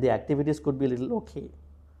 And their activities could be a little okay.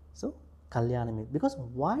 So, Kalyana Mitta. Because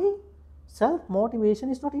why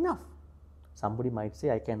self-motivation is not enough? Somebody might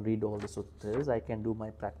say, I can read all the suttas, I can do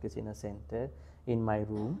my practice in a center, in my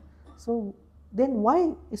room. So, then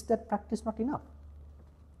why is that practice not enough?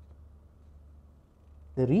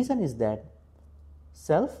 The reason is that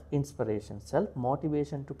self-inspiration,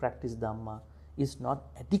 self-motivation to practice Dhamma is not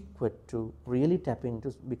adequate to really tap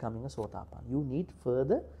into becoming a Sotapanna. You need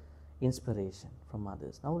further inspiration from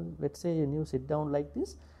others. Now, let's say when you sit down like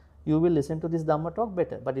this, you will listen to this Dhamma talk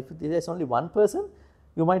better. But if there is only one person,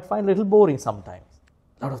 you might find a little boring sometimes.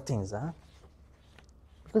 A lot of things,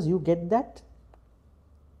 because you get that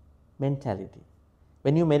mentality.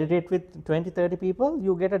 When you meditate with 20, 30 people,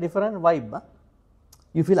 you get a different vibe.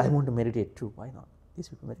 You feel, I want to meditate too. Why not? These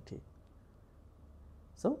people meditate.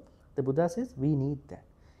 So, the Buddha says, we need that.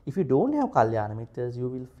 If you don't have Kalyana Mittas, you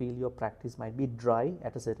will feel your practice might be dry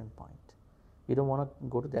at a certain point. You don't want to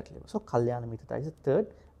go to that level. So, Kalyana Mitta is the third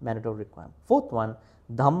mandatory requirement. Fourth one,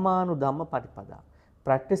 Dhammanudhamma Patipada.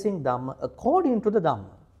 Practicing Dhamma according to the Dhamma,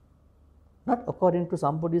 not according to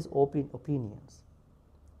somebody's opinions,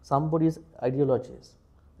 somebody's ideologies,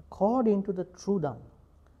 according to the true Dhamma.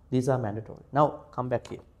 These are mandatory. Now, come back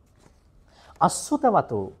here.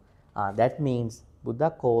 Asutavato, that means Buddha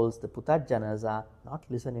calls the Puthajjanas are not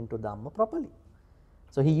listening to Dhamma properly.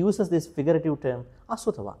 So, he uses this figurative term,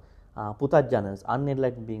 Asutava, Puthajjanas,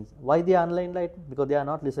 unenlightened beings. Why they are unenlightened? Because they are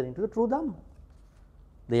not listening to the true Dhamma.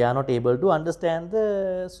 They are not able to understand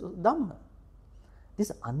the Dhamma.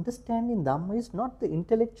 This understanding Dhamma is not the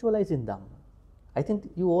intellectualizing Dhamma. I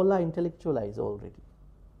think you all are intellectualized already.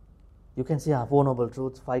 You can see Four Noble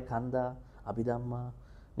Truths, Five Khandha, Abhidhamma,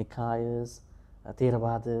 Nikayas,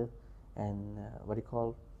 Theravada, and what do you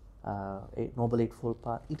call Noble Eightfold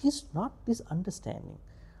Path. It is not this understanding.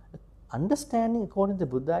 Understanding according to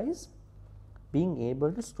Buddha is being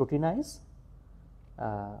able to scrutinize,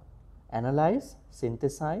 analyze,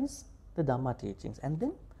 synthesize the Dhamma teachings, and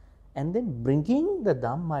then bringing the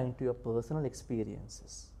Dhamma into your personal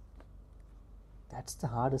experiences. That's the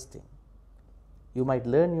hardest thing. You might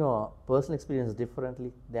learn your personal experience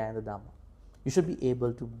differently than the Dhamma. You should be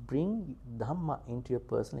able to bring Dhamma into your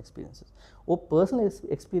personal experiences. Or personal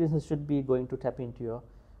experiences should be going to tap into your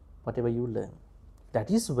whatever you learn.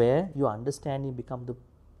 That is where your understanding becomes the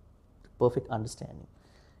perfect understanding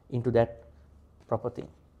into that proper thing.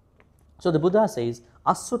 So the Buddha says,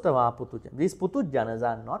 Asutava Putujana. These Putujanas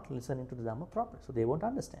are not listening to the Dhamma properly, so they won't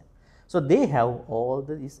understand. So they have all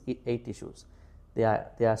these 8 issues. They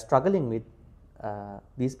are struggling with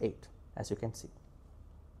these 8, as you can see.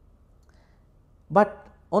 But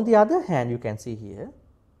on the other hand, you can see here,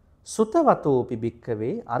 Sutavatopi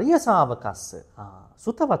bhikkave Arya Savakassa.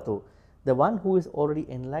 Sutavato, the one who is already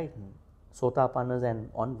enlightened, Sotapannas and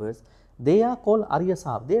onwards, they are called Arya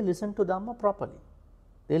Sav. They listen to Dhamma properly.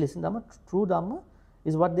 They listen to Dhamma, true Dhamma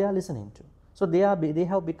is what they are listening to. So they have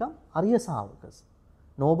become Arya Savakas,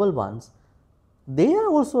 noble ones. They are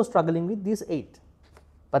also struggling with these 8.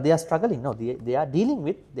 But they are struggling, no, they are dealing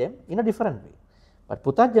with them in a different way. But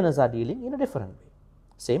Puthajjanas are dealing in a different way.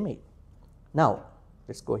 Same 8. Now,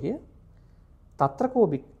 let's go here. Tatra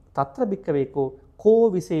bhikkave ko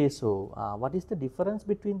viseso. What is the difference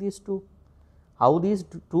between these two? How these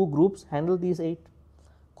two groups handle these 8?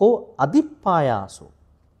 Ko adippayaso.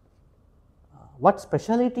 What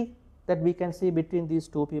speciality that we can see between these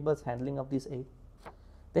two people's handling of these 8?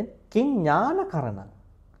 Then king jnana karana.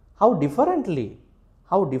 How differently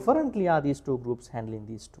are these two groups handling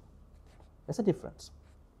these two? There's a difference.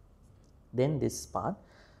 Then this part,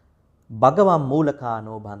 Bhagavan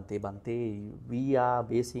Mulakano Bhante. Bhante, we are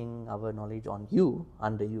basing our knowledge on you,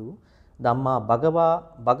 under you. Dhamma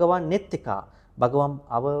Bhagavan Nettika. Bhagavan,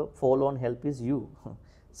 our forlorn help is you.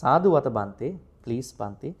 Sadhuvata Bhante, please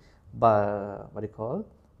Bhante. What do you call?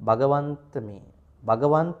 Bhagavant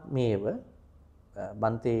meva,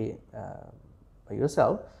 Bhante,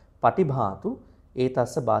 yourself, Patibhatu.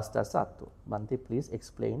 Etassa bhastassa attu. Bhante, please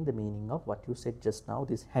explain the meaning of what you said just now,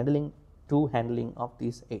 this handling of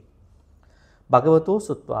these 8. Bhagavato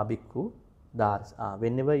Sutva Bhikkhu Dars.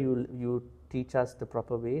 Whenever you teach us the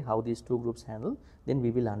proper way how these two groups handle, then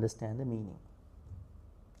we will understand the meaning.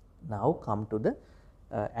 Now come to the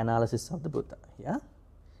analysis of the Buddha. Yeah.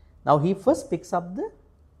 Now he first picks up the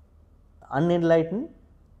unenlightened,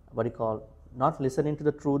 what do you call, not listening to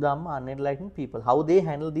the true Dhamma, unenlightened people, how they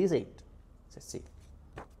handle these 8. Let's see.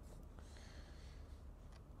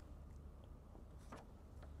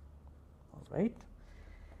 All right.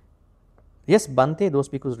 Yes, Bhante, those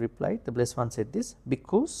bhikkhus replied. The blessed one said this,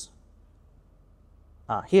 bhikkhus,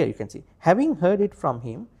 here you can see, having heard it from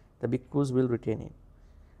him, the bhikkhus will retain it.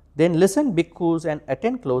 Then listen, bhikkhus, and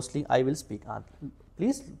attend closely, I will speak.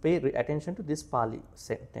 Please pay attention to this Pali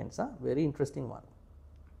sentence, very interesting one.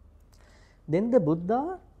 Then the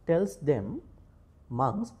Buddha tells them,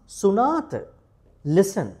 monks, Sunata,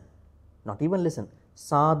 listen, not even listen,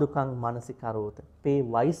 Sadhukang manasikarota, pay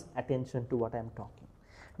wise attention to what I am talking.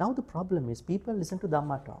 Now the problem is, people listen to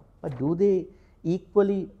Dhamma talk, but do they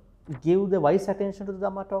equally give the wise attention to the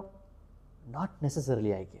Dhamma talk? Not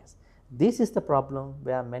necessarily, I guess. This is the problem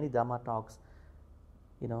where many Dhamma talks,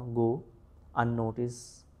 go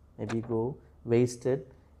unnoticed, maybe go wasted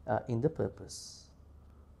in the purpose.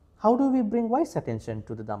 How do we bring wise attention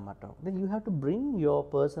to the Dhamma talk? Then you have to bring your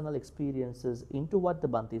personal experiences into what the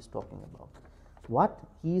Bhante is talking about, what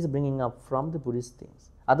he is bringing up from the Buddhist things.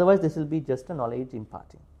 Otherwise, this will be just a knowledge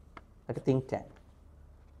imparting, like a think tank.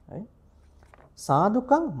 Right?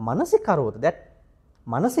 Sadhukang manasikarota, that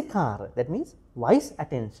manasikara, that means wise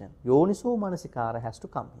attention, yoniso manasikara has to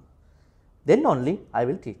come here. Then only I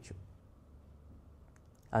will teach you.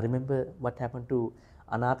 I remember what happened to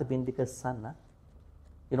Anathapindika's son.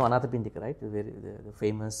 You know Anathapindika, right? The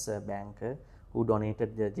famous banker who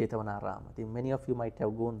donated the Jetavanarama. I think many of you might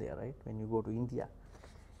have gone there, right? When you go to India,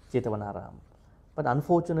 Jetavanarama. But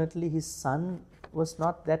unfortunately, his son was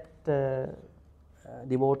not that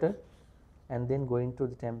devoted, and then going to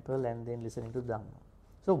the temple and then listening to Dhamma.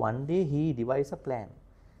 So one day he devised a plan.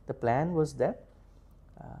 The plan was that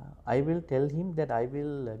I will tell him that I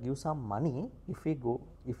will give some money if he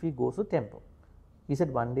goes to temple. He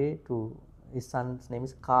said one day to his son's name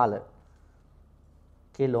is Kala,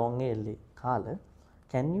 K long A L A, Kala.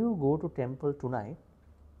 can you go to temple tonight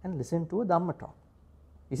and listen to a Dhamma talk?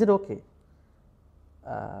 He said, okay.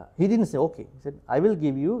 He didn't say, okay. He said, I will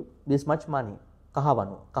give you this much money.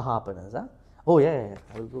 Kahavanu, kahapanas. Huh? Oh, yeah,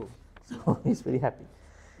 I will go. So he's very happy.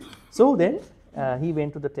 So then he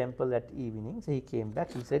went to the temple that evening. So he came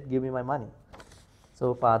back. He said, give me my money.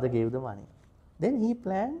 So father gave the money. Then he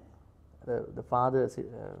planned, the father,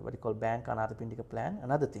 what you call bank, Anathapindika plan,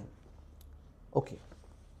 another thing. Okay.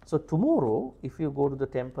 So tomorrow, if you go to the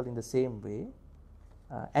temple in the same way,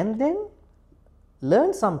 and then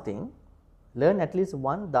learn something, learn at least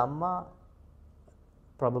one Dhamma,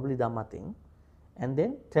 probably Dhamma thing, and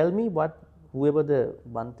then tell me what whoever the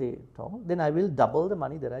Bhante told, then I will double the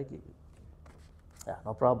money that I give you. Yeah,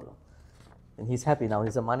 no problem. And he's happy now.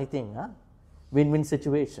 It's a money thing, huh? Win-win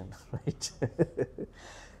situation, right?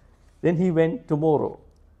 Then he went tomorrow.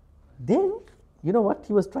 Then, you know what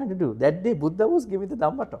he was trying to do? That day, Buddha was giving the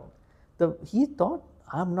Dhamma talk. He thought,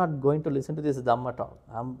 I'm not going to listen to this Dhamma talk.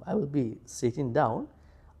 I will be sitting down.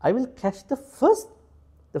 I will catch the first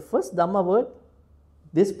Dhamma word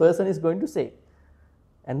this person is going to say.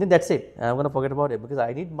 And then that's it. I'm going to forget about it because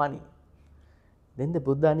I need money. Then the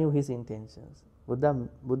Buddha knew his intentions.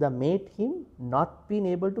 Buddha made him not being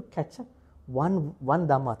able to catch up one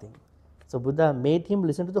Dhamma thing. So Buddha made him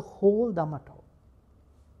listen to the whole Dhamma talk.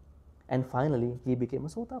 And finally, he became a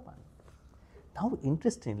Sotapanna. Now,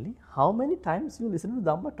 interestingly, how many times you listen to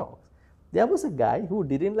Dhamma talks? There was a guy who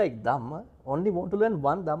didn't like Dhamma, only want to learn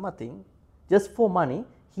one Dhamma thing, just for money,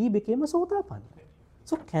 he became a Sotapanna.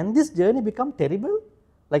 So can this journey become terrible?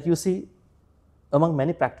 Like you see among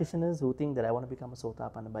many practitioners who think that I want to become a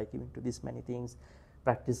Sotapanna by giving to this many things,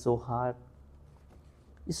 practice so hard.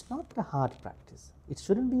 It's not a hard practice. It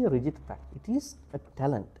shouldn't be a rigid practice. It is a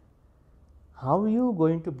talent. How are you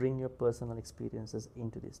going to bring your personal experiences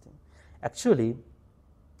into this thing? Actually,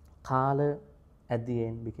 Kala at the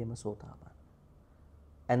end became a Sotapanna.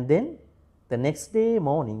 And then the next day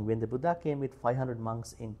morning, when the Buddha came with 500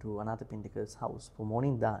 monks into Anathapindika's house for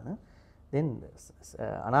morning dana, then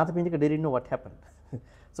Anathapindika didn't know what happened.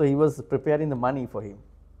 So he was preparing the money for him,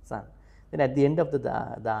 son. Then at the end of the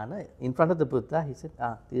dana, in front of the Buddha, he said,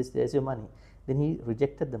 there's your money. Then he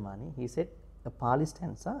rejected the money. He said a Pali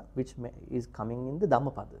stanza which is coming in the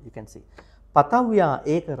Dhammapada, you can see. Patavya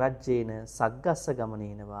eka rajjena saggassa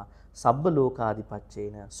gamanenava sabba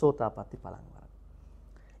lokadipachena sotapatti palangvara.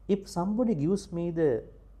 If somebody gives me the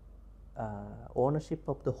ownership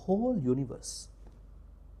of the whole universe,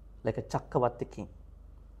 like a Chakravarti king,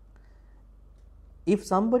 if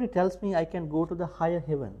somebody tells me I can go to the higher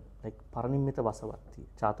heaven, like Paranimita Vasavatti,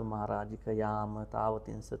 Chatu Maharajika, Yama,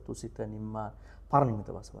 Tavatinsa, Tusita, Nimma, Paranimita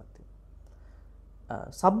Vasavatti.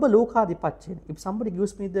 Sabba Lokadipachena, if somebody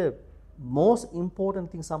gives me the most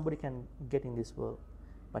important thing somebody can get in this world,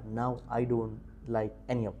 but now I don't like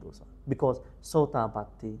any of those, because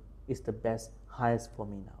Sotapatti is the best, highest for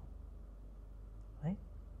me now, right?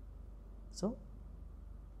 So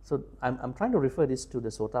I'm trying to refer this to the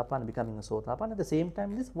Sotapanna, becoming a Sotapanna, at the same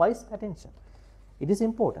time this wise attention. It is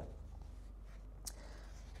important.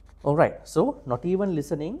 All right, so not even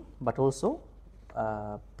listening, but also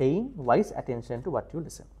paying wise attention to what you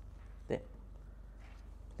listen. Then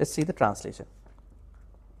let's see the translation.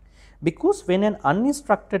 Because when an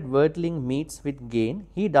uninstructed worldling meets with gain,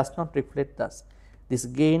 he does not reflect thus. This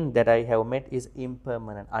gain that I have met is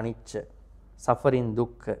impermanent, anicca, suffering,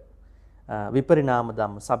 dukkha, viparinama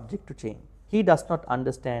dhamma, subject to change. He does not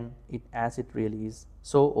understand it as it really is.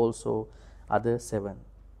 So also other 7.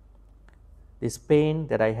 This pain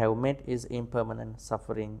that I have met is impermanent,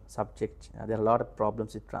 suffering, subject. There are a lot of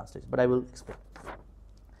problems with translation, but I will explain.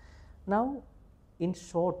 Now, in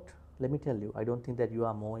short, let me tell you, I don't think that you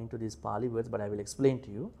are more into these Pali words, but I will explain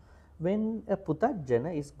to you. When a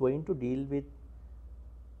Puthajjana is going to deal with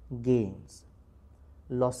gains,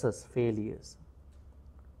 losses, failures,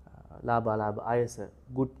 labha, ayasa,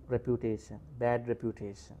 good reputation, bad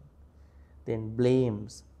reputation, then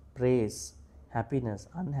blames, praise, happiness,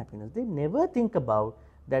 unhappiness, they never think about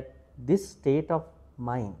that this state of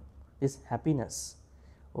mind, this happiness,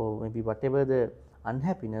 or maybe whatever the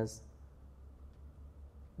unhappiness,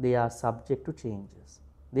 they are subject to changes.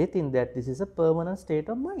 They think that this is a permanent state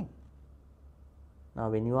of mind. Now,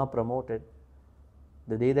 when you are promoted,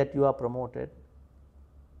 the day that you are promoted,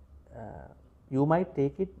 you might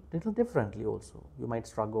take it little differently also. You might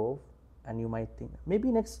shrug off and you might think, maybe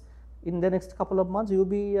in the next couple of months you will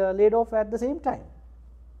be laid off at the same time.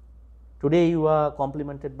 Today you are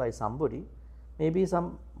complimented by somebody, maybe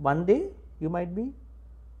one day you might be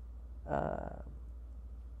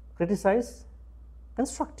criticized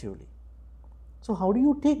constructively. So how do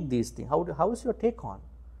you take these things? How is your take on?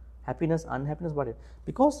 happiness, unhappiness, whatever.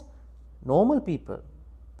 Because normal people,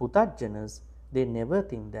 Puthajjanas, they never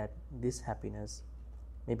think that this happiness,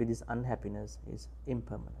 maybe this unhappiness is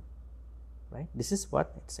impermanent, right? This is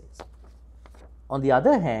what it says. On the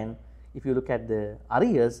other hand, if you look at the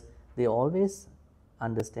Aryas, they always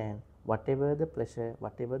understand whatever the pleasure,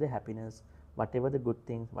 whatever the happiness, whatever the good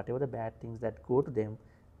things, whatever the bad things that go to them,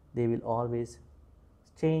 they will always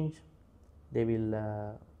change, they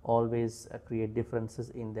will always create differences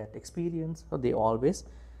in that experience. So, they always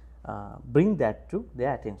bring that to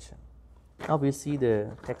their attention. Now, we see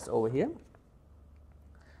the text over here.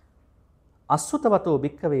 Assutavato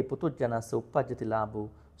bhikkave putujjanassa uppajjati labhu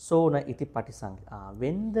sona iti patisanga.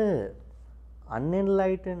 When the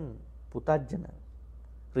unenlightened Puthajjana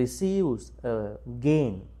receives a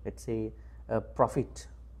gain, let's say a profit,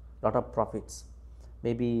 lot of profits,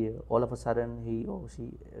 maybe all of a sudden he or she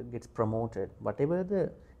gets promoted, whatever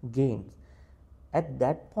the gains, at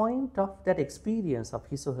that point of that experience of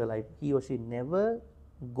his or her life, he or she never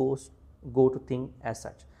go to think as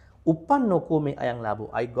such. Uppannoko me ayang labhu,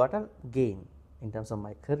 I got a gain in terms of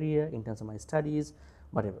my career, in terms of my studies,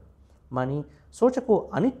 whatever, money. Sochako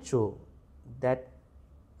aniccho, that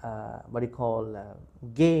what you call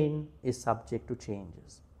gain is subject to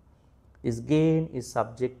changes. This gain is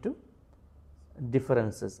subject to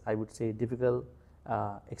differences, I would say difficult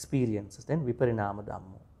experiences. Then viparinama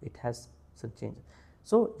dhammo, it has some changes.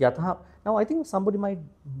 So yatha, now I think somebody might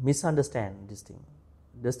misunderstand this thing.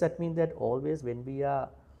 Does that mean that always when we are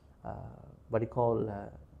what you call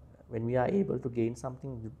when we are able to gain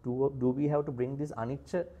something, do we have to bring this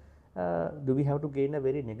anicca, do we have to gain a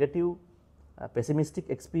very negative pessimistic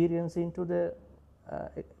experience into the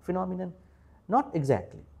phenomenon? Not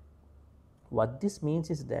exactly. What this means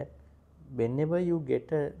is that whenever you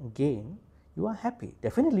get a gain, you are happy,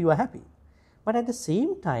 definitely you are happy, but at the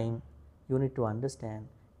same time you need to understand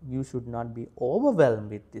you should not be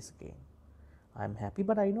overwhelmed with this gain. I am happy,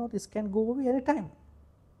 but I know this can go away anytime,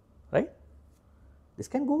 right? This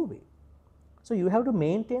can go away. So, you have to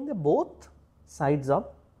maintain the both sides of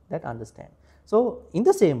that understanding. So, in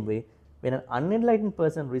the same way, when an unenlightened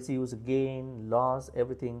person receives gain, loss,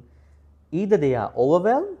 everything, either they are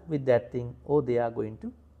overwhelmed with that thing, or they are going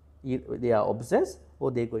to, they are obsessed, or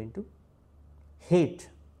they are going to hate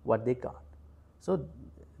what they got. So,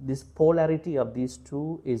 this polarity of these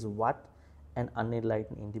two is what an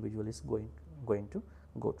unenlightened individual is going to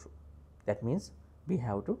go through. That means we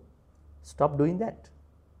have to stop doing that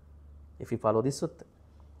if we follow this sutta.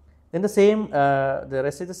 Then the same, the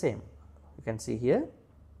rest is the same. You can see here,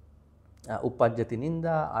 uppajjati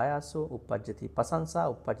ninda, ayaso, uppajjati pasansa,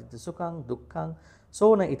 uppajjati sukhang, dukkhang,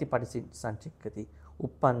 sona iti patisanchikkati,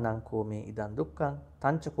 uppannang ko me idan dukkhang,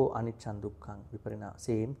 tanchako aniccan dukkhang, viparina.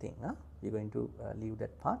 Same thing. We are going to leave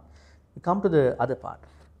that part. We come to the other part.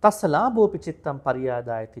 Tassa labhopi chittam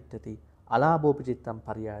pariyadaya tittati, alabhopi chittam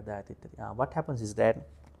pariyadaya tittati. What happens is that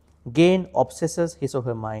gain obsesses his or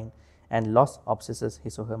her mind and loss obsesses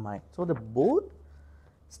his or her mind. So, the both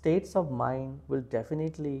states of mind will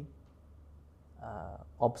definitely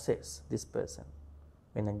obsess this person.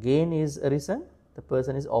 When a gain is arisen, the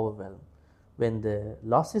person is overwhelmed. When the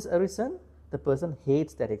loss is arisen, the person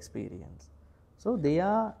hates that experience. So, they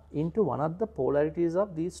are into one of the polarities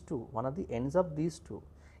of these two, one of the ends of these two.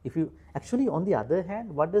 If you actually, on the other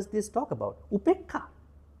hand, what does this talk about? Upekha.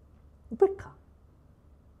 Upekha.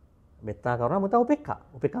 Metta karuna mutta upekha.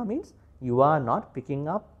 Upekha means you are not picking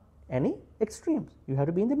up any extremes. You have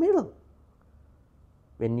to be in the middle.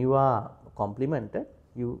 When you are complimented,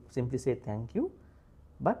 you simply say thank you,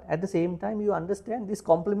 but at the same time you understand this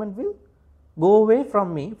compliment will go away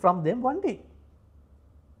from me, from them one day.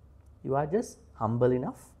 You are just humble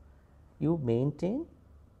enough, you maintain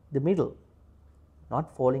the middle,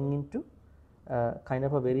 not falling into kind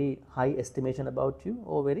of a very high estimation about you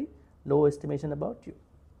or very low estimation about you.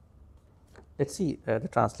 Let us see the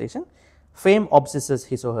translation. Fame obsesses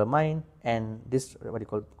his or her mind, and this what you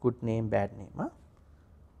call good name, bad name.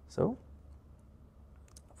 So,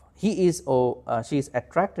 he is or she is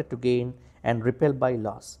attracted to gain and repelled by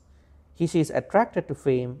loss. She is attracted to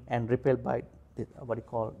fame and repelled by what you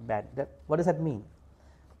call bad. What does that mean?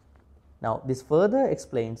 Now, this further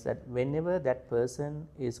explains that whenever that person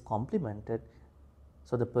is complimented,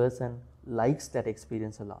 so the person likes that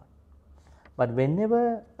experience a lot. But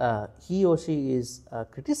whenever he or she is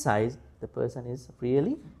criticized, the person is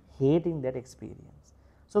really hating that experience.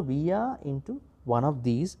 So, we are into one of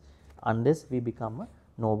these unless we become a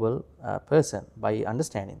noble person by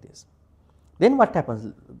understanding this. Then what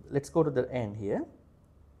happens? Let us go to the end here,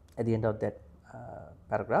 at the end of that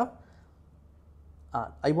paragraph.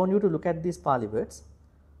 I want you to look at these Pali words.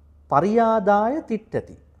 Pariyadaya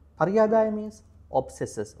tittati. Paryadaya means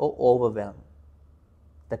obsesses or overwhelm.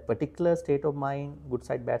 That particular state of mind, good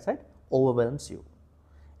side, bad side, overwhelms you.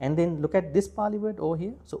 And then look at this Pali word over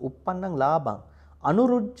here. So, uppannang labang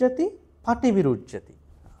anurujjati pativirujjati.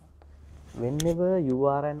 Whenever you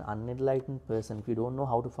are an unenlightened person, if you don't know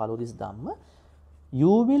how to follow this Dhamma, you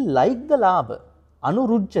will like the labha.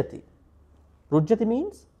 Anurujjati. Rujjati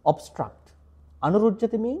means obstruct.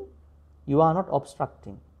 Anurujjati means you are not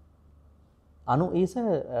obstructing. Anu is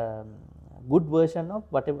a good version of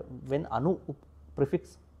whatever, when anu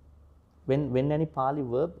prefix, when any Pali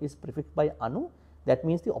verb is prefixed by anu, that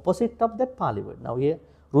means the opposite of that Pali word. Now here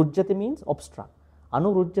rujjati means obstruct,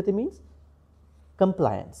 anurujjati means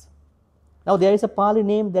compliance. Now there is a Pali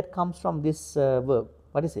name that comes from this verb.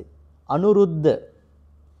 What is it? Anuruddha.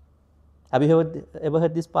 Have you ever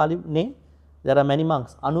heard this Pali name? There are many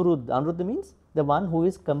monks. Anuruddha. Anuruddha means the one who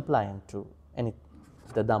is compliant to any,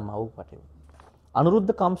 the Dhamma or whatever.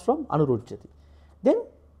 Anuruddha comes from anurujjati. Then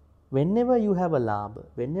whenever you have a labha,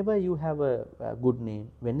 whenever you have a good name,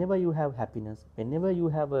 whenever you have happiness, whenever you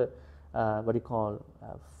have a what you call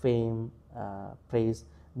fame, praise,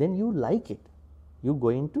 then you like it. You are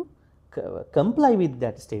going to comply with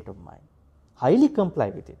that state of mind, highly comply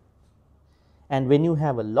with it. And when you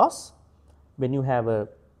have a loss, when you have a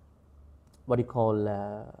what you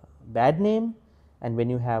call bad name, and when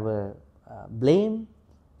you have a blame,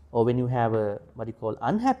 or when you have a what you call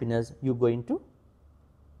unhappiness, you are going to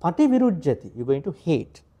pativirujjati, you are going to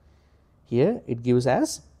hate. Here it gives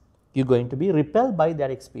as you are going to be repelled by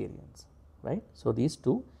that experience, right. So, these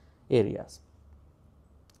two areas.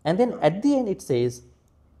 And then at the end it says,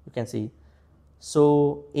 you can see,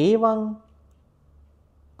 so evang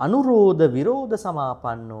anurodha virodha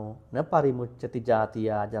samapanno na parimucchati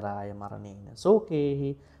jatiya jaraya maranena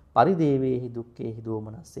sokehi paridevehi dukkehi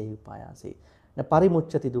domanassehi upayase na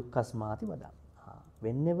parimucchati dukkasmati vada.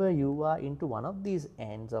 Whenever you are into one of these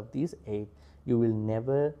ends of these 8, you will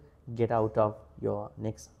never get out of your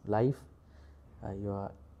next life.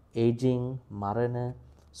 Your aging, marana,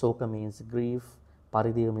 soka means grief,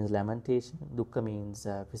 parideva means lamentation, dukkha means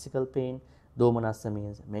physical pain, domanassa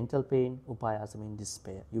means mental pain, upayasa means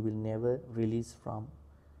despair. You will never release from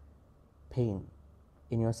pain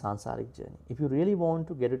in your sansaric journey. If you really want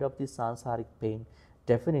to get rid of this sansaric pain,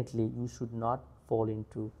 definitely you should not fall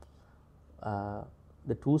into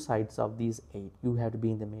the two sides of these 8. You have to be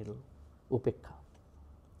in the middle, upekha.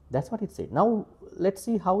 That is what it said. Now let us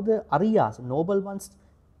see how the Ariyas, noble ones,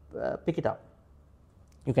 pick it up.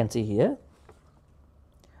 You can see here.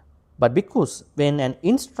 But because when an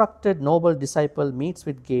instructed noble disciple meets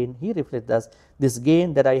with gain, he reflects thus, this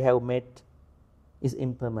gain that I have met is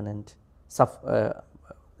impermanent,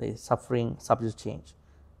 suffering, subject to change.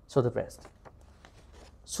 So the rest.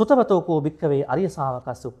 Sutavatoko bhikkave arya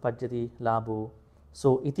savakassa uppajjati labho,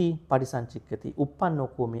 so iti padisanchikkati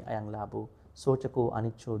uppannoko me ayang labho, sochako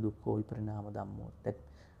aniccho dukkho viparinama dhammo, that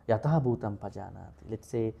yatha bhutam pajanati. Let's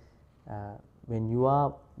say when you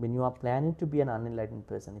are planning to be an unenlightened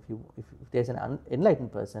person, if there is an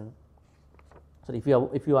enlightened person, so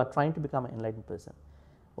if you are trying to become an enlightened person,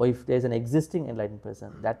 or if there is an existing enlightened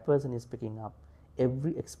person, that person is picking up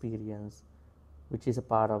every experience which is a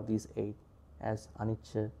part of these 8 as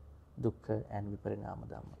anicca, dukkha and viparinama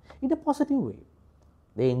dhamma in a positive way.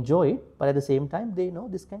 They enjoy it, but at the same time they know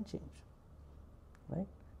this can change, right.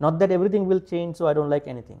 Not that everything will change, so I don't like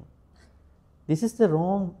anything. This is the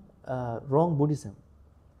wrong Buddhism,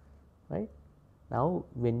 right. Now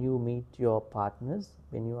when you meet your partners,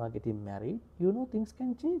 when you are getting married, you know things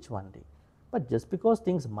can change one day, but just because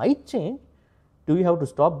things might change, do you have to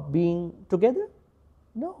stop being together?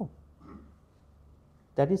 No.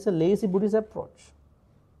 That is a lazy Buddhist approach,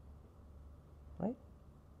 right.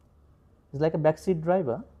 It's like a backseat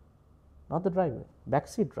driver, not the driver,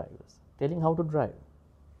 backseat drivers telling how to drive.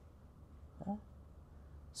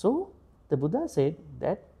 So the Buddha said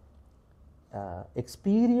that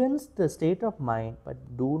experience the state of mind, but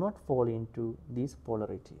do not fall into these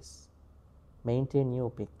polarities. Maintain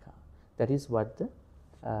your upekha. That is what the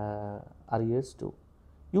Aryas do.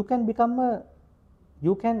 You can become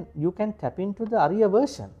you can tap into the Arya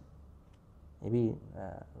version, maybe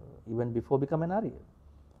even before becoming an Arya,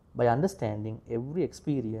 by understanding every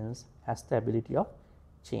experience has the ability of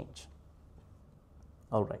change.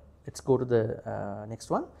 All right, let's go to the next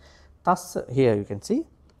one. Thus, here you can see,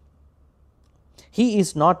 he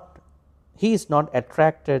is not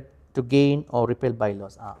attracted to gain or repelled by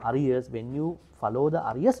loss. Aryas, when you follow the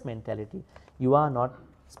Aryas mentality, you are not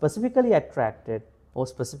specifically attracted or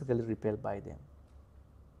specifically repelled by them,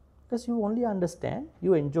 because you only understand,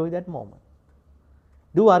 you enjoy that moment.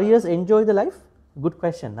 Do Aryas enjoy the life? Good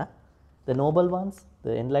question, huh? The noble ones,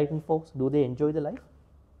 the enlightened folks, do they enjoy the life?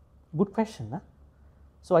 Good question, huh?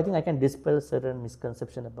 So I think I can dispel certain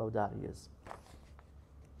misconception about the Aryas.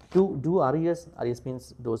 Do Aryas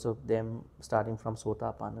means those of them starting from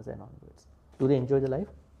Sotapannas and onwards, do they enjoy the life?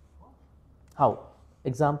 How?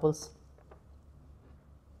 Examples?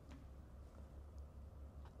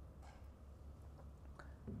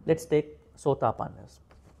 Let's take Sotapannas,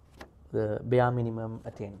 the bare minimum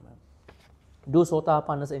attainment. Do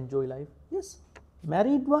Sotapannas enjoy life? Yes.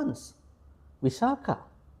 Married once. Vishaka,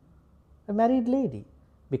 a married lady,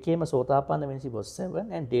 became a Sotapanna when she was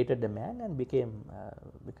 7 and dated a man and became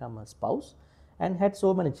a spouse and had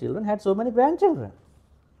so many children, had so many grandchildren.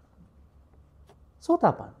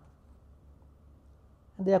 Sotapanna.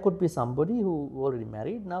 And there could be somebody who already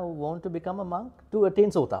married now want to become a monk to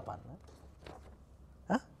attain Sotapanna.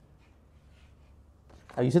 Huh?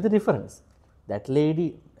 Now you see the difference. That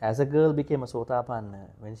lady as a girl became a Sotapanna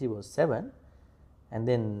when she was 7 and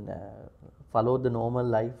then followed the normal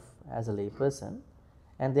life as a lay person,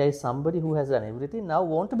 and there is somebody who has done everything now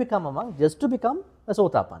want to become a monk just to become a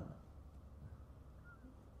Sotapanna.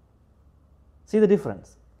 See the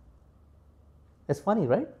difference? That's funny,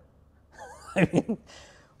 right? I mean,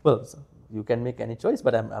 well, so you can make any choice,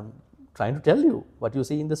 but I'm trying to tell you what you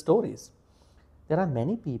see in the stories. There are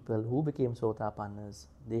many people who became Sotapannas,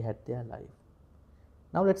 they had their life.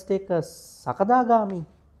 Now let's take a Sakadagami.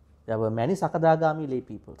 There were many Sakadagami lay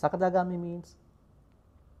people. Sakadagami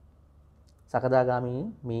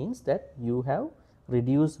means that you have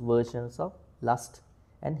reduced versions of lust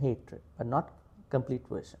and hatred, but not complete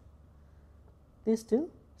version. They still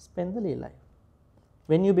spend the lay life.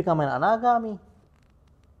 When you become an Anagami,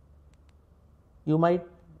 you might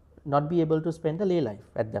not be able to spend a lay life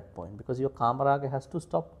at that point because your Kamaraga has to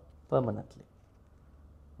stop permanently,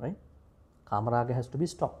 right? Kamaraga has to be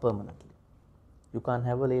stopped permanently. You can't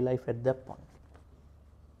have a lay life at that point,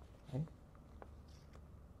 right?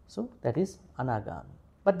 So that is Anagami,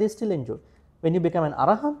 but they still enjoy. When you become an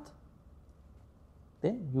Arahant,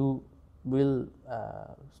 then you will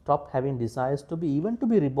stop having desires to be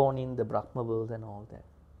reborn in the Brahma world and all that.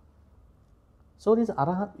 So this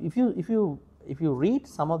Arahant, if you read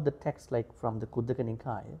some of the texts like from the Kuddaka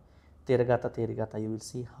Nikaya, Theragata, you will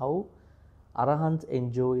see how Arahants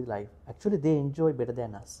enjoy life. Actually, they enjoy better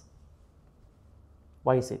than us.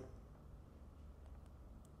 Why is it?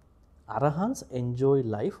 Arahants enjoy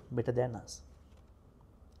life better than us.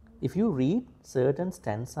 If you read certain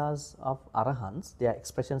stanzas of Arahants, their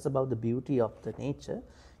expressions about the beauty of the nature,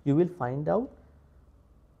 you will find out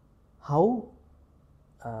how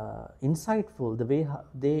insightful the way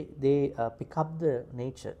they pick up the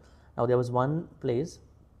nature. Now there was one place,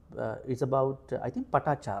 it's about I think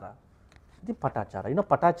Patachara. You know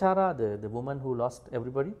Patachara, the woman who lost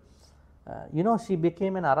everybody. She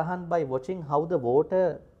became an Arahant by watching how the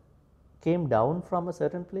water came down from a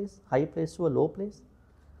certain place, high place to a low place.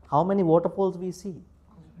 How many waterfalls we see?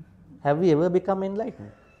 Have we ever become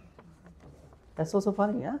enlightened? That's also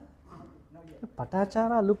funny, huh?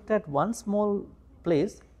 Patachara looked at one small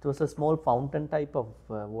place, it was a small fountain type of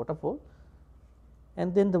waterfall,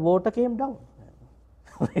 and then the water came down,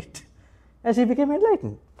 right? And she became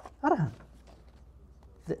enlightened, Arahant.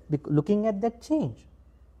 Looking at that change,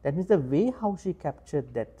 that means the way how she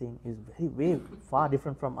captured that thing is way far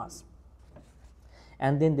different from us.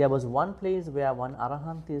 And then there was one place where one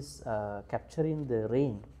Arahant is capturing the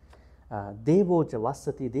rain. Devocha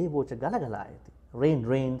vasati, devocha galagalayati. Rain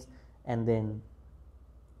rains, and then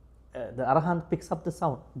the Arahant picks up the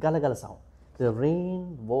sound, galagala sound. The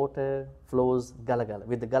rain, water flows galagala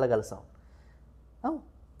with the galagala sound. Now,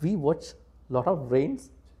 we watch a lot of rains,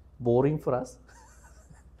 boring for us.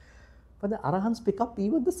 But the Arahants pick up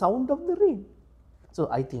even the sound of the rain. So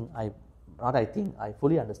I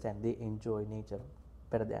fully understand they enjoy nature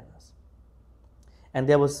better than us. And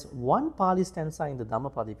there was one Pali stanza in the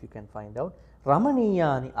Dhammapada, if you can find out,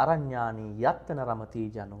 Ramaniyani aranyani yattana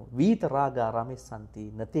ramati jano vita raga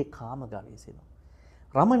ramesanti nate kama gavesino.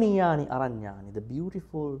 Ramaniyani aranyani, the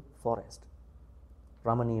beautiful forest.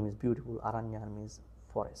 Ramani means beautiful, aranyani means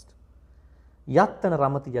forest. Yattana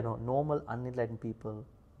ramati jano, normal unenlightened people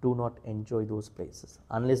do not enjoy those places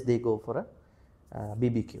unless they go for a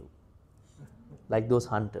BBQ, like those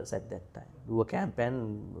hunters at that time, do a camp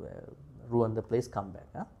and ruin the place, come back.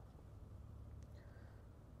 Huh?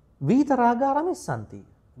 Vitaraga ramesanti,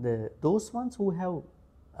 those ones who have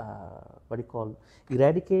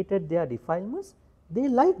eradicated their defilements, they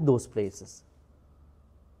like those places.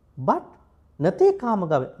 But nate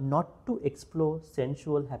kamagave, not to explore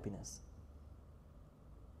sensual happiness.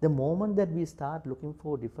 The moment that we start looking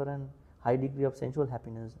for different high degree of sensual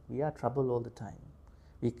happiness, we are troubled all the time.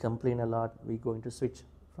 We complain a lot. We're going to switch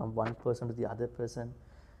from one person to the other person.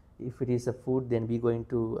 If it is a food, then we're going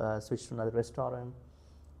to switch to another restaurant,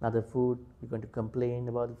 another food. We're going to complain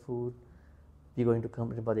about the food. We're going to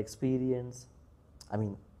complain about the experience. I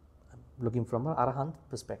mean, looking from an Arahant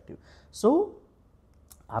perspective. So,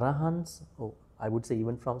 Arahants, I would say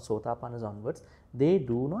even from Sotapannas onwards, they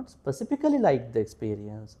do not specifically like the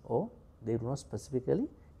experience, or they do not specifically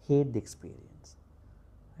hate the experience.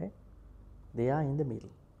 Right? They are in the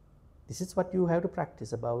middle. This is what you have to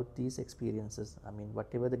practice about these experiences. I mean,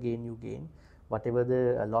 whatever the gain you gain, whatever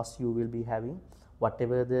the loss you will be having,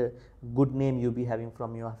 whatever the good name you be having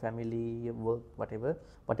from your family, your work, whatever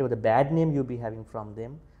the bad name you be having from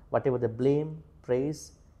them, whatever the blame,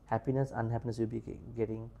 praise, happiness, unhappiness you be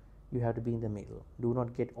getting, you have to be in the middle. Do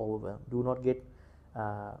not get overwhelmed. Do not get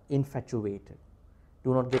infatuated.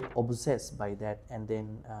 Do not get obsessed by that, and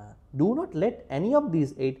then do not let any of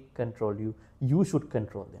these 8 control you. You should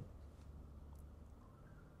control them.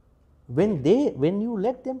 When you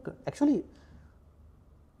let them, actually,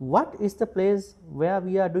 what is the place where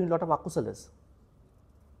we are doing a lot of akusalas?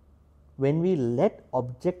 When we let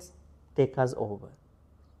objects take us over.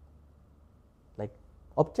 Like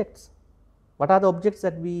objects. What are the objects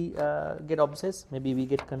that we get obsessed? Maybe we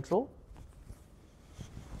get control.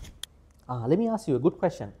 Let me ask you a good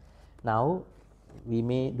question. Now, we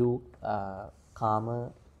may do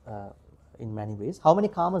karma in many ways. How many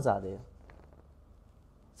karmas are there?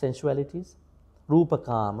 Sensualities, Rupa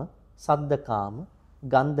Kama, Saddha Kama,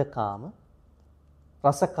 Gandha Kama,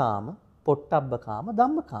 Rasa Kama, Pottabba Kama,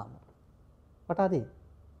 Dhamma Kama. What are they?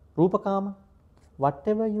 Rupa Kama.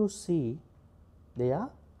 Whatever you see, they are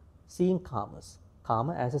seeing karmas.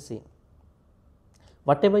 Karma as a seeing.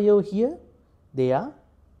 Whatever you hear, they are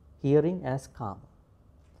hearing as karma.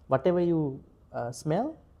 Whatever you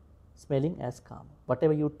smell, smelling as karma.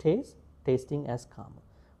 Whatever you taste, tasting as karma.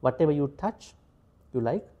 Whatever you touch, you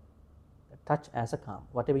like, touch as a karma.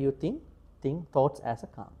 Whatever you think, thoughts as a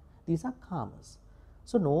karma. These are karmas.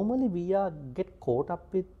 So normally we get caught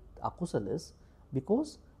up with akusalas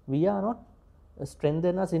because we are not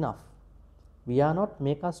strengthen us enough. We are not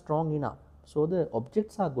make us strong enough. So the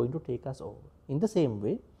objects are going to take us over. In the same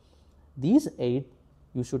way, these 8,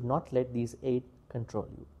 you should not let these 8 control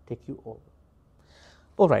you, take you over.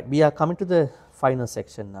 All right, we are coming to the final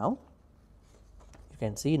section now. You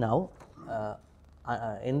can see now,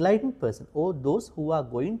 enlightened person, or those who are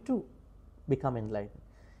going to become enlightened.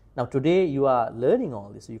 Now today you are learning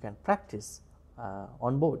all this, so you can practice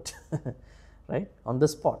on board, right, on the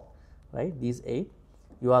spot, right. These 8,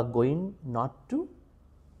 you are going not to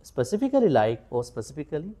specifically like or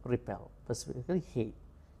specifically repel, specifically hate.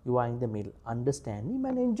 You are in the middle, understanding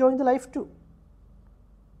and enjoying the life too.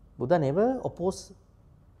 Buddha never opposed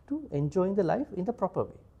to enjoying the life in the proper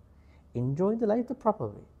way. Enjoying the life the proper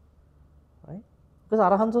way, right? Because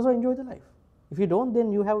Arahants also enjoy the life. If you don't,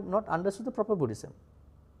 then you have not understood the proper Buddhism,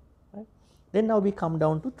 right? Then now we come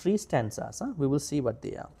down to 3 stanzas. We will see what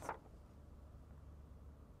they are.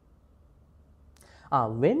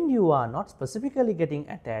 When you are not specifically getting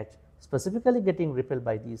attached, specifically getting repelled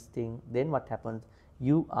by these things, then what happens?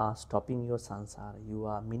 You are stopping your sansara. You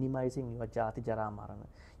are minimizing your jati jara marana.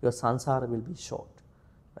 Your sansara will be short,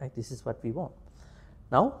 right? This is what we want.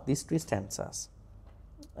 Now, these 3 stanzas.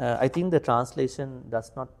 I think the translation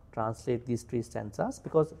does not translate these 3 stanzas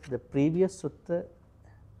because the previous sutta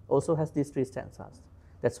also has these 3 stanzas.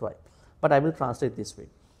 That's why. But I will translate this way.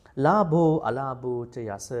 Labho alabho cha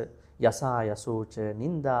yasa yasa yaso cha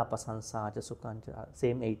ninda pasansa cha sukhancha.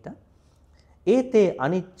 Same 8. Ete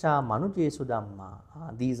anicca manujesu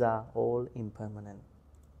dhamma. These are all impermanent.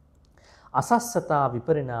 Asassata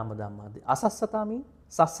viparinama dhamma. Asassata means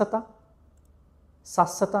sassata.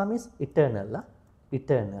 Sassata means eternal.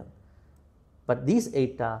 Eternal. But these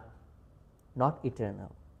 8 are not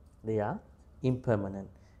eternal. They are impermanent.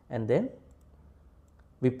 And then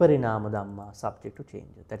viparinama dhamma, subject to change.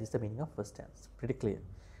 That is the meaning of first tense. Pretty clear.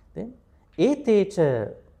 Then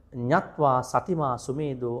etecha nyatva satima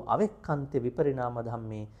sumedo avekkante viparinama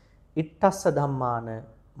dhamme ittassa dhammana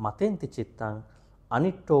matenti chittang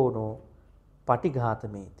anittono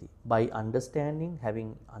patighatameti. By understanding,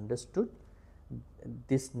 having understood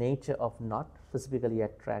this nature of not specifically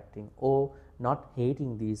attracting or not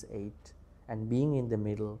hating these 8 and being in the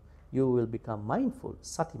middle, you will become mindful,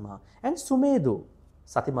 satima, and sumedo.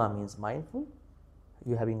 Satima means mindful,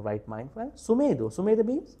 you having right mindful. Sumedo, sumeda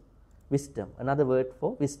means wisdom, another word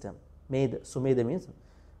for wisdom. Meda, sumeda means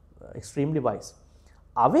extremely wise.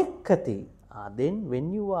 Avekkati, then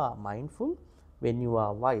when you are mindful, when you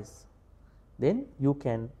are wise, then you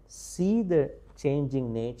can see the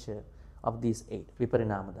changing nature of these 8,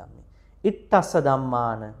 viparinama dhamma. Ittassa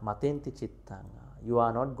dhammana matenti chittang. You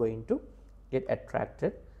are not going to get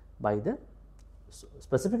attracted by the,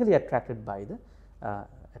 specifically attracted by the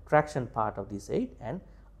attraction part of these 8, and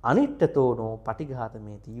anittato no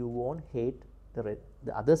patighatameti, you won't hate the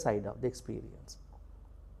other side of the experience.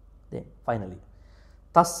 Then finally,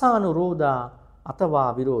 tassa anurodha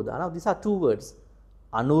atava virodha. Now these are two words.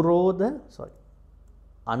 Anurodha,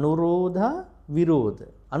 virodha.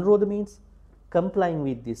 Anurodha means complying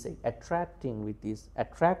with this 8, attracting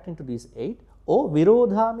to these 8, or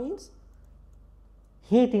virodha means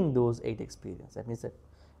hating those 8 experiences. That means that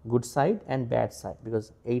good side and bad side,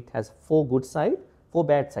 because 8 has 4 good side, 4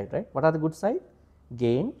 bad side, right? What are the good side?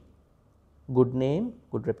 Gain, good name,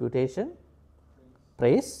 good reputation,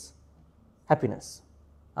 praise, happiness.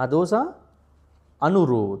 Those are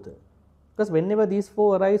anurodha. Because whenever these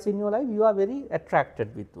 4 arise in your life, you are very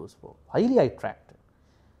attracted with those 4, highly attracted.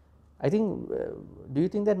 I think, do you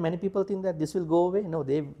think that many people think that this will go away? No,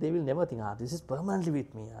 they will never think, this is permanently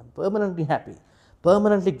with me, I am permanently happy,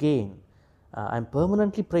 permanently gain, I am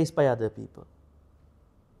permanently praised by other people.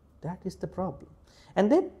 That is the problem.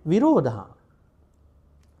 And then virodha.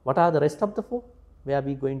 What are the rest of the 4? Where are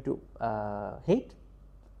we going to hate?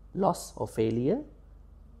 Loss or failure,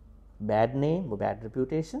 bad name or bad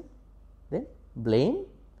reputation, then blame,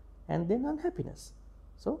 and then unhappiness.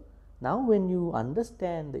 So now when you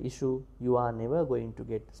understand the issue, you are never going to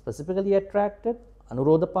get specifically attracted,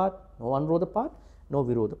 anurodha part, no anurodha part, no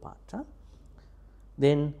virodha part.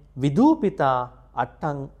 Then vidupita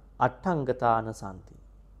attangata nasanti.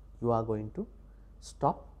 You are going to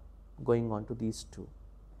stop going on to these 2,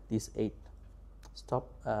 these 8. Stop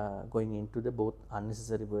going into the both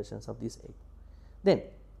unnecessary versions of these 8. Then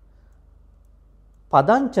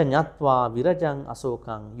padancha nyatva virajang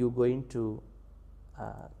asokang, you going to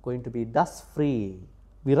be dust free.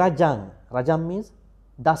 Virajang, rajam means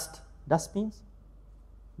dust. Dust means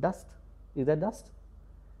dust. Is that dust?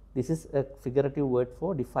 This is a figurative word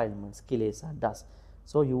for defilements, kilesa, dust.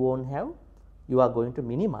 So you won't have, you are going to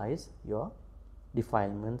minimize your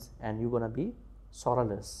defilements, and you're going to be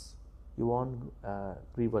sorrowless. You won't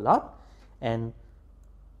grieve a lot. And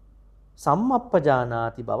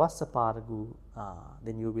sammappajanati bhavassa paragu,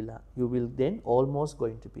 then you will then almost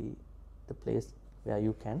going to be the place where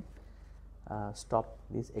you can stop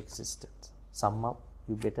this existence. Samma,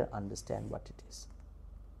 you better understand what it is.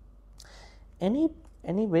 Any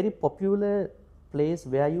very popular place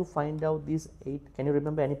where you find out these 8? Can you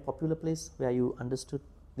remember any popular place where you understood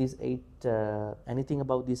these 8, anything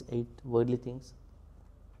about these 8 worldly things?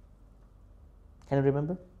 Can you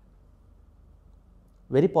remember?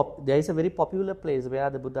 There is a very popular place where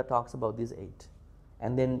the Buddha talks about these 8,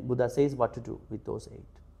 and then Buddha says what to do with those 8.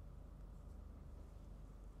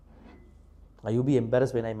 You'll be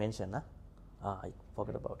embarrassed when I mention, I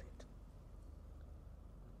forgot about it.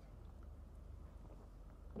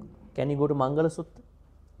 Can you go to Mangala Sutta,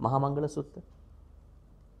 Mahamangala Sutta?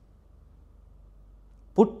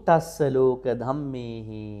 Puttassa loka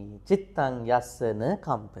dhammehi chittang yassana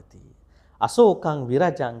kampati asokang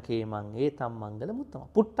virajang kemang etam mangala muttama.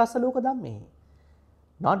 Puttassa loka dhammehi.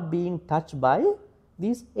 Not being touched by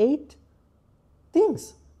these 8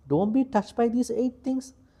 things. Don't be touched by these 8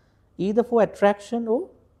 things, either for attraction or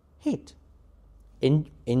hate.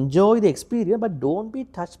 Enjoy the experience, but don't be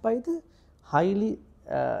touched by the highly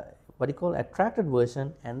attracted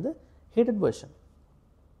version and the hated version.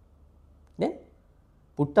 Then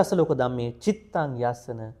puttassa loka dhamme chittang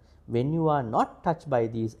yasana. When you are not touched by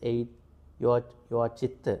these 8, your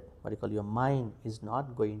chitta, your mind is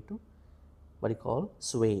not going to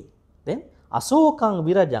sway. Then asokang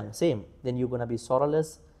virajang, same. Then you're going to be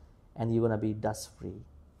sorrowless and you're going to be dust free.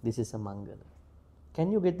 This is a mangala.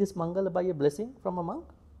 Can you get this mangala by a blessing from a monk?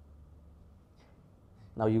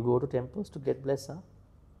 Now you go to temples to get blessed.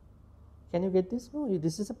 Can you get this? No,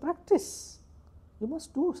 this is a practice. You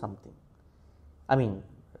must do something. I mean,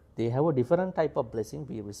 they have a different type of blessing,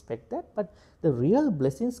 we respect that, but the real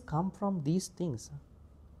blessings come from these things.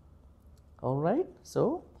 Alright,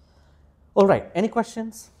 so, alright, any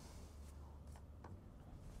questions?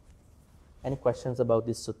 Any questions about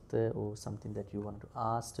this sutta or something that you want to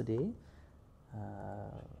ask today?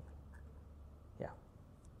 Yeah,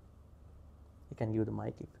 you can give the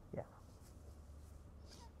mic. Yeah.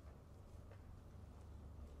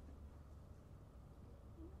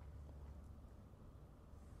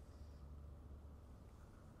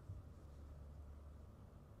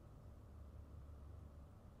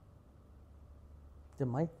 The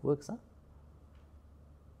mic works, huh?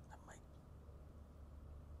 The mic.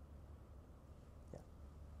 Yeah.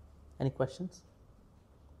 Any questions?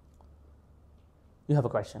 You have a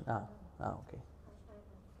question? Okay.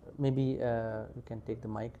 Maybe you can take the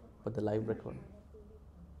mic for the live record.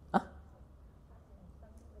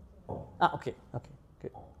 Okay, okay,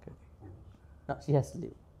 good, good. No, she has to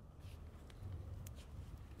leave.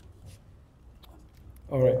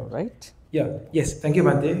 All right. All right. Yeah. Yes. Thank you,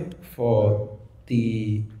 Bhante, for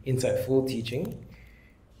the insightful teaching.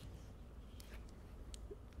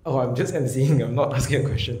 Oh, I'm just emceeing. I'm not asking a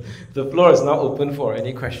question. The floor is now open for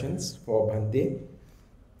any questions for Bhante.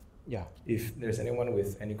 Yeah, if there's anyone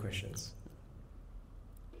with any questions.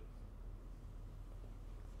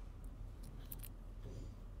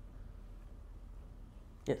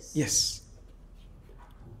 Yes. Yes.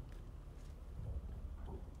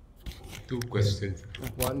 Two questions.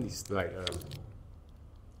 One is like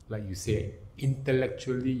you say,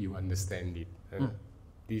 intellectually you understand it.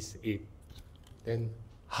 This it. Then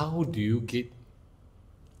how do you get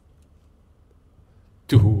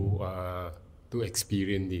to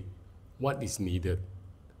experience it? What is needed?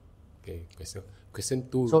 Okay. Question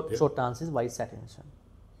two. Short answer is wise attention.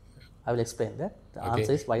 I will explain that. The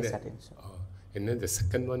answer is wise attention. And then the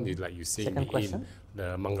second one is like you say in question?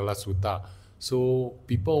 the Mangala Sutta. So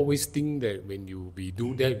people always think that when we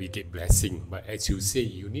do that we get blessing, but as you say,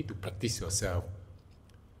 you need to practice yourself.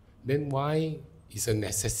 Then why is a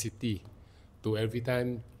necessity to every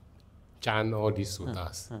time chant all these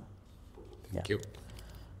suttas? Thank you.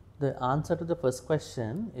 The answer to the first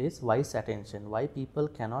question is wise attention. Why people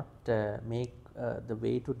cannot make the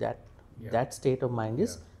way to that state of mind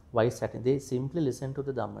is wise attention. They simply listen to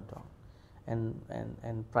the Dhamma talk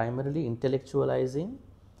and primarily intellectualizing,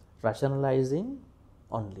 rationalizing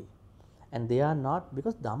only. And they are not,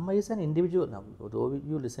 because Dhamma is an individual. Now, though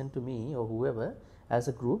you listen to me or whoever as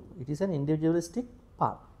a group, it is an individualistic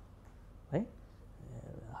path. Right?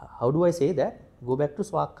 How do I say that? Go back to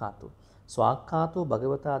Swakkhato. Swakkhato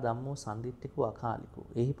Bhagavata Dhammo Sandittiku Akaliko.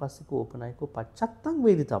 Ehi Passiko Upanayiko Pachattang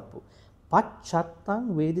Veditabbu.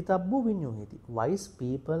 Pachattang Veditabbu Vinyuhiti. Wise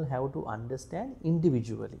people have to understand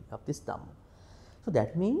individually of this Dhamma. So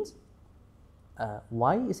that means,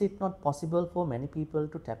 why is it not possible for many people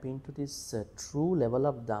to tap into this true level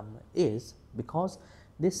of Dhamma is because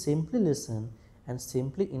they simply listen and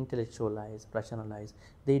simply intellectualize, rationalize.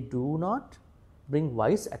 They do not bring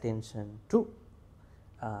wise attention to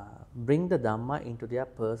bring the Dhamma into their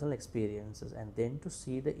personal experiences and then to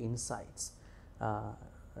see the insights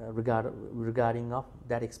regarding of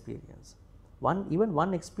that experience. Even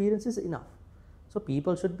one experience is enough. So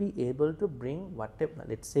people should be able to bring whatever,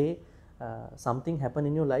 let's say something happened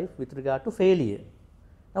in your life with regard to failure.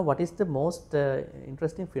 Now what is the most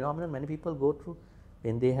interesting phenomenon many people go through?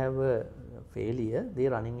 When they have a failure, they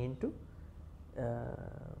are running into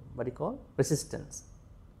what you call resistance.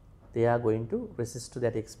 They are going to resist to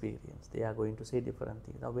that experience. They are going to say different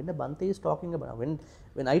things. Now when the Bhante is talking about, when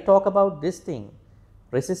I talk about this thing,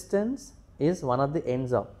 resistance is one of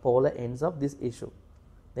the polar ends of this issue.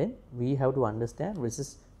 Then we have to understand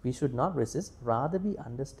we should not resist, rather we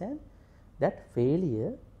understand that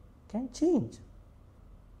failure can change.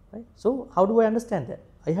 Right? So how do I understand that?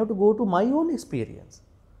 I have to go to my own experience.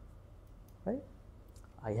 Right?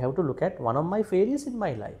 I have to look at one of my failures in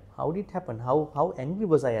my life. How did it happen? How angry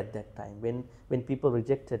was I at that time when people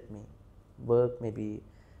rejected me? Work, maybe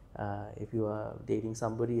if you are dating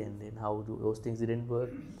somebody and then how those things didn't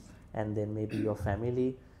work, and then maybe your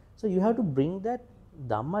family. So you have to bring that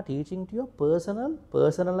Dhamma teaching to your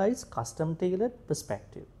personalized, custom-tailored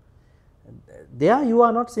perspective. There you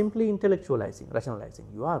are not simply intellectualizing, rationalizing.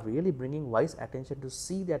 You are really bringing wise attention to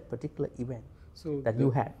see that particular event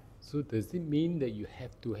you had. So does it mean that you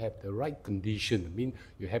have to have the right condition? I mean,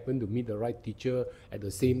 you happen to meet the right teacher, at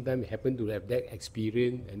the same time you happen to have that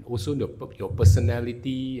experience, and also your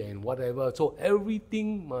personality and whatever. So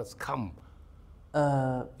everything must come.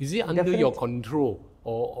 Is it under your control?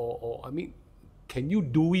 Or I mean, can you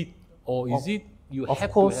do it? Or is it you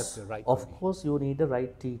have to have the right Of course you need the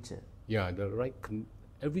right teacher. Yeah, the right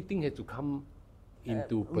everything has to come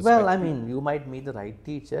into perspective. Well, I mean, you might meet the right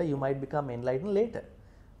teacher, you might become enlightened later.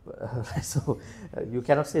 So you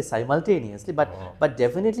cannot say simultaneously, but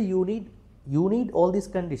definitely you need all these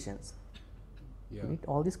conditions. Yeah. You need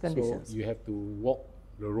all these conditions. So you have to walk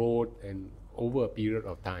the road and over a period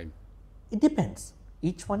of time. It depends.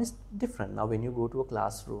 Each one is different. Now when you go to a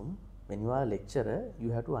classroom, when you are a lecturer, you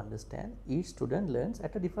have to understand each student learns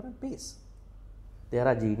at a different pace. There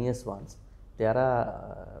are genius ones. There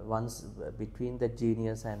are ones between the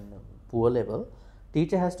genius and poor level.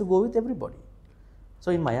 Teacher has to go with everybody. So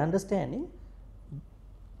in my understanding,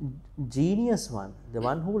 genius one, the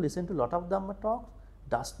one who listens to a lot of Dhamma talks,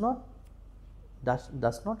 does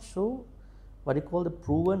not show what you call the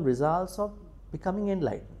proven results of becoming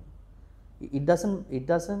enlightened. It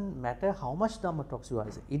doesn't matter how much Dhamma talks you are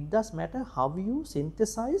saying. It does matter how you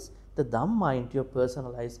synthesize the Dhamma into your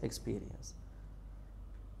personalized experience.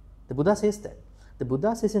 The Buddha says that. The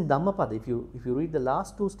Buddha says in Dhammapada, if you read the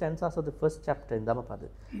last 2 stanzas of the first chapter in Dhammapada,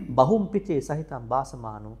 Bahum piche sahitam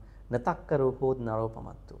basamanu natakkaro hod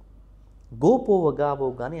naropamattu. Gopo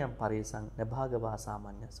vagavo ganayam paresang nabhagava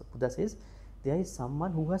samanya. So Buddha says there is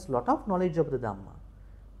someone who has lot of knowledge of the Dhamma,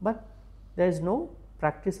 but there is no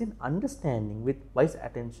practice in understanding with wise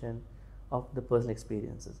attention of the personal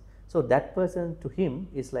experiences. So that person to him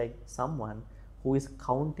is like someone who is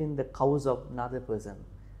counting the cows of another person.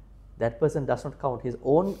 That person does not count his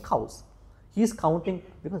own cows. He is counting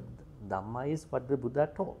because Dhamma is what the Buddha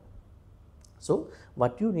told. So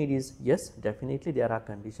what you need is, yes, definitely there are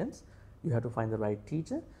conditions. You have to find the right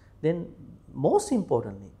teacher. Then most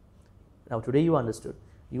importantly, now today you understood,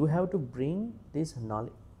 you have to bring this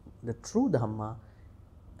knowledge, the true Dhamma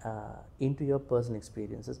into your personal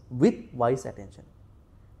experiences with wise attention,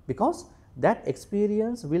 because that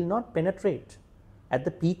experience will not penetrate at the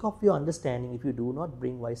peak of your understanding if you do not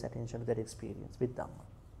bring wise attention to that experience with Dhamma.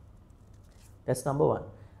 That's number one.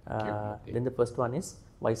 Then the first one is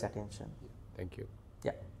wise attention. Thank you.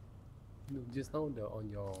 Yeah. Just now on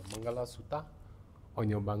your Mangala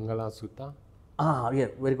Sutta. Yeah,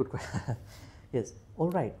 very good question. Yes, all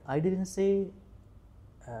right. I didn't say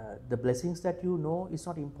the blessings that you know is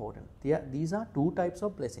not important. These are 2 types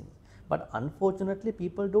of blessings. But unfortunately,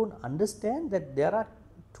 people don't understand that there are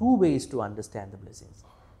 2 ways to understand the blessings.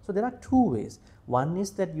 So there are 2 ways. One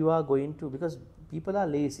is that you are going to, because people are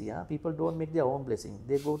lazy, people don't make their own blessings.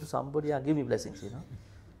 They go to somebody, give me blessings,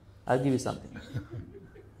 I'll give you something.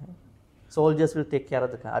 Soldiers will take care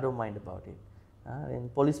of the, I don't mind about it.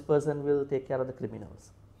 And police person will take care of the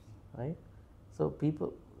criminals, right? So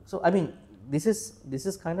people, so I mean, this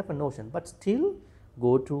is kind of a notion, but still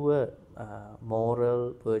go to a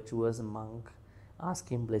moral, virtuous monk, ask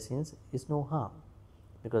him blessings is no harm,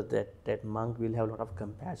 because that monk will have a lot of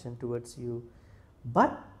compassion towards you.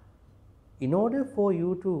 But in order for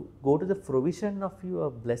you to go to the fruition of your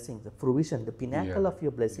blessings, the fruition, the pinnacle of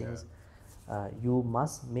your blessings, you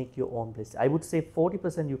must make your own blessings. I would say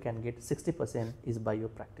 40% you can get, 60% is by your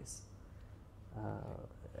practice,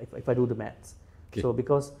 if I do the maths. Okay. So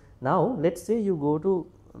because now let's say you go to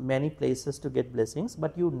many places to get blessings,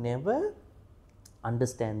 but you never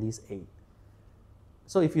understand these 8.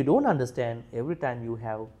 So if you don't understand, every time you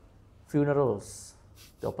have funerals,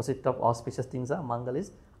 the opposite of auspicious things are Mangal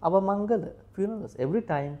is Avamangala, funerals. Every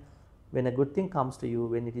time when a good thing comes to you,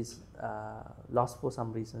 when it is lost for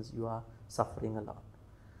some reasons, you are suffering a lot.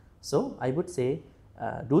 So I would say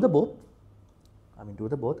do the both,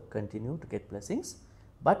 continue to get blessings,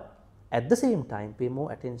 but at the same time pay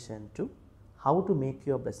more attention to how to make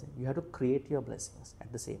your blessing. You have to create your blessings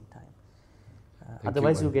at the same time.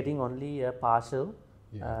 Otherwise, you're getting only a partial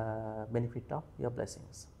benefit of your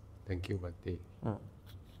blessings. Thank you, Bhante.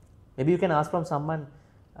 Maybe you can ask from someone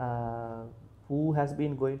who has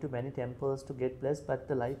been going to many temples to get blessed, but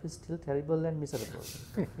the life is still terrible and miserable.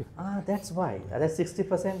 That's why. That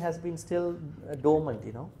 60% has been still dormant,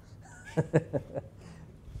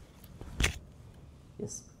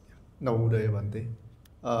 Yes. Namo Buddhaya,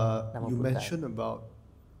 Bhante. You mentioned about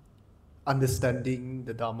understanding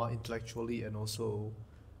the Dharma intellectually and also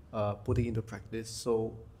putting into practice.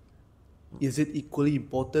 So is it equally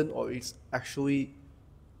important, or is actually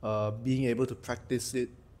being able to practice it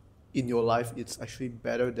in your life, it's actually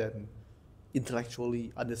better than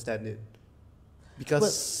intellectually understand it?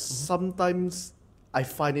 Because sometimes I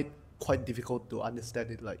find it quite difficult to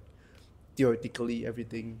understand it, like theoretically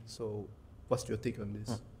everything. So what's your take on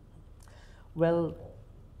this? Well,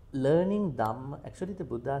 learning Dhamma, actually the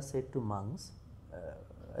Buddha said to monks,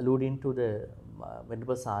 alluding to the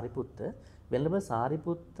Venerable Sariputta, Venerable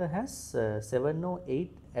Sariputta has 7 or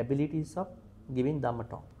 8 abilities of giving Dhamma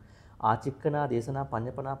talk. Achikkana, Desana,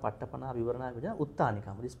 Panyapana, Pattapana, Vivarana,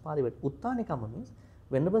 Uttanikama. This part, Uttanikama means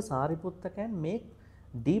Venerable Sariputta can make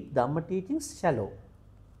deep Dhamma teachings shallow.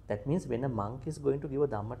 That means when a monk is going to give a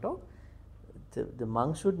Dhamma talk, the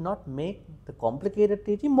monk should not make the complicated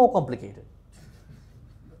teaching more complicated.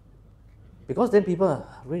 Because then people are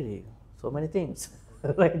really so many things,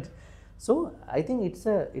 right? So I think it's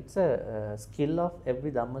a skill of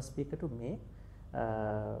every Dhamma speaker to make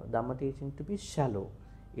Dhamma teaching to be shallow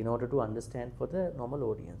in order to understand for the normal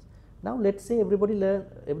audience. Now let's say everybody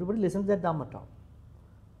listens to that Dhamma talk.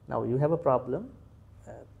 Now you have a problem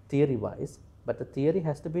theory wise, but the theory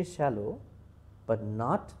has to be shallow, but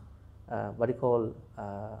not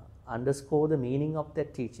underscore the meaning of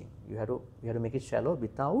that teaching. You have to make it shallow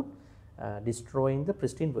without destroying the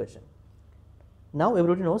pristine version. Now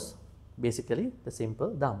everybody knows basically the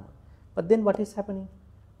simple Dhamma. But then what is happening?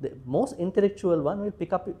 The most intellectual one will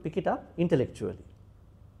pick it up intellectually,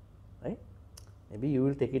 right? Maybe you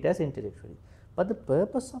will take it as intellectually. But the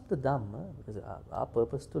purpose of the Dhamma, because our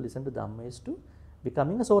purpose to listen to Dhamma is to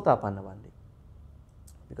becoming a Sotapanna one day.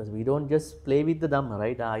 Because we don't just play with the Dhamma,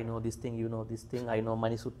 right? I know this thing, you know this thing, I know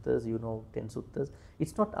many suttas, you know 10 suttas.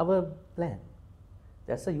 It's not our plan.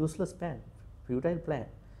 That's a useless plan, futile plan.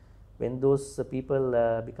 When those people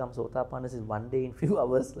become Sotapannas is one day in few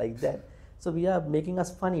hours like that. So we are making us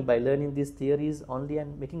funny by learning these theories only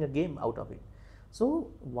and making a game out of it. So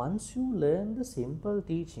once you learn the simple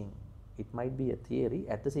teaching, it might be a theory,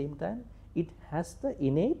 at the same time it has the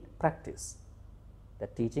innate practice.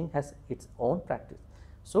 That teaching has its own practice.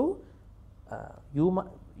 So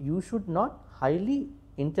you should not highly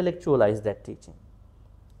intellectualize that teaching,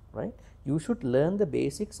 right? You should learn the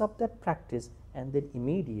basics of that practice and then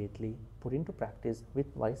immediately put into practice with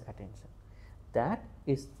wise attention. That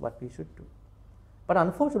is what we should do. But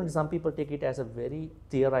unfortunately, some people take it as a very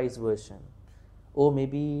theorized version, or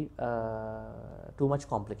maybe too much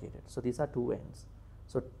complicated. So these are two ends.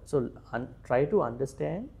 So try to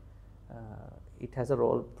understand. It has a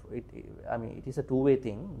role. I mean, it is a two-way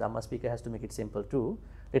thing. Dhamma speaker has to make it simple too.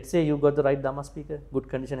 Let's say you got the right Dhamma speaker. Good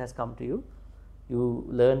condition has come to you. You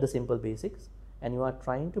learn the simple basics, and you are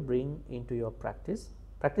trying to bring into your practice.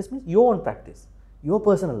 Practice means your own practice, your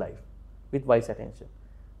personal life, with wise attention.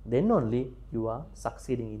 Then only you are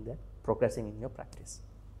succeeding in that, progressing in your practice.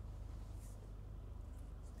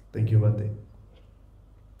 Thank you, Bhante.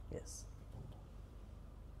 Yes.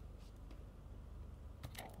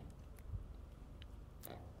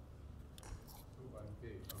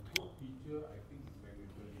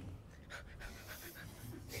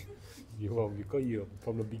 Because you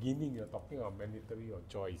from the beginning you're talking about mandatory or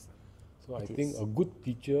choice. So I It think is. a good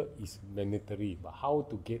teacher is mandatory, but how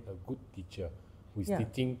to get a good teacher who is Yeah.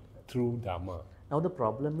 teaching through Dhamma? Now the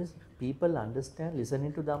problem is people understand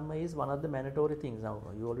listening to Dhamma is one of the mandatory things. Now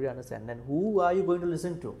you already understand. And who are you going to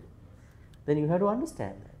listen to? Then you have to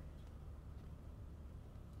understand that,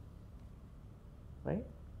 right?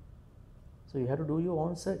 So you have to do your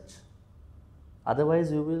own search.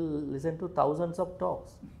 Otherwise you will listen to thousands of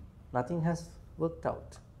talks. Nothing has worked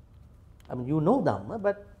out. I mean, you know Dhamma,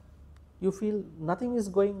 but you feel nothing is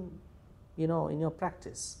going, in your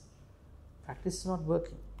practice. Practice is not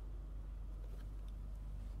working.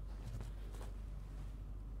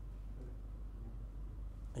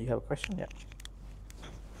 You have a question? Yeah.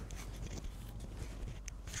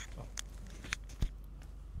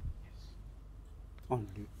 On.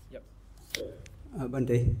 Yep.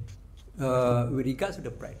 Bhante, with regards to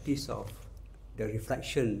the practice of the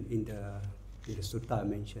reflection in the sutta I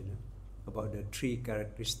mentioned about the three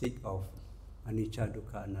characteristics of anicca,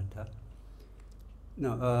 dukkha, anatta.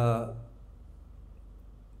 Now,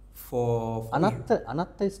 for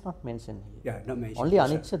Anatta is not mentioned here. yeah, not mentioned. Only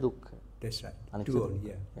that's anicca, right. dukkha. That's right. Anicca, Two only.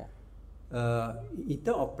 dukkha. Yeah. Yeah. In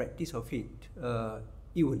terms of practice of it,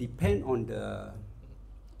 it will depend on the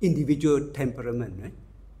individual temperament, right?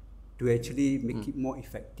 To actually make it more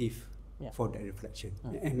effective for that reflection.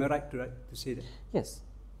 Am I right to say that? Yes.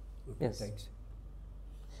 Okay, Yes. thanks.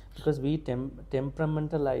 Because we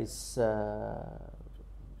temperamentalize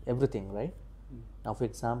everything, right? Now, for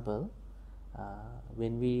example,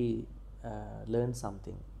 when we learn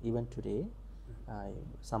something, even today,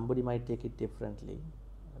 somebody might take it differently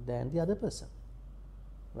than the other person,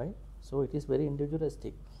 right? So it is very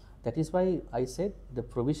individualistic. That is why I said the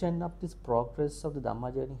provision of this progress of the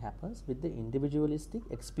Dhamma journey happens with the individualistic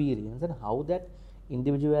experience and how that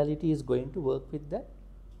individuality is going to work with that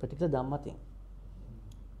particular Dhamma thing.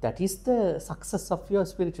 That is the success of your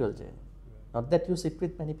spiritual journey, not that you sit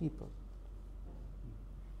with many people.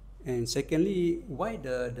 And secondly, why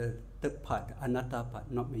the third part, the anatta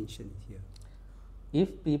part, not mentioned here?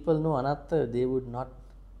 If people know anatta, they would not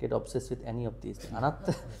get obsessed with any of these.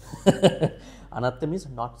 Anatta, anatta means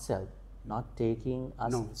not self, not taking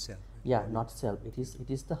us. No self. Yeah, not self. It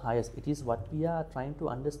is the highest. It is what we are trying to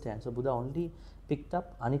understand. So Buddha only picked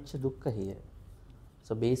up anicca, dukkha here.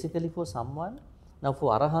 So basically, for someone, now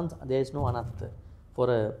for arahants, there is no anatta. For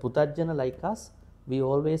a puthajjana like us, we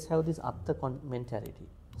always have this atta mentality.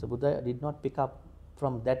 So Buddha did not pick up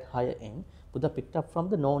from that higher end. Buddha picked up from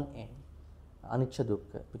the known end, anicca,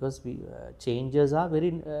 dukkha, because changes are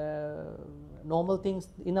very normal things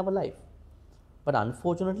in our life. But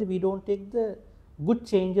unfortunately, we don't take the good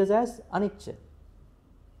changes as anicca.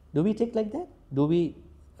 Do we take like that? Do we,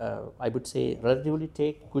 I would say, relatively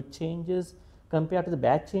take good changes compared to the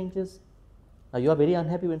bad changes? Now, you are very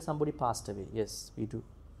unhappy when somebody passed away. Yes, we do.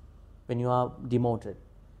 When you are demoted,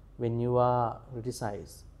 when you are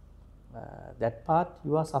criticized, that part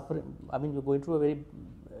you are suffering, I mean you're going through a very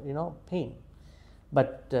pain.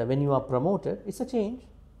 But when you are promoted, it's a change.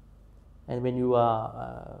 And when you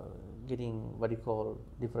are getting what you call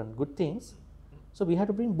different good things, so we have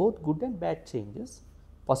to bring both good and bad changes,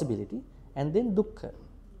 possibility, and then dukkha.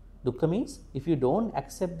 Dukkha means if you don't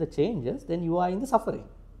accept the changes, then you are in the suffering.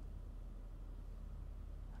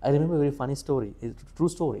 I remember a very funny story, a true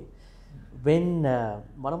story. When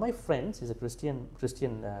one of my friends is a Christian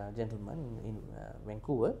gentleman in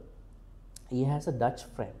Vancouver, he has a Dutch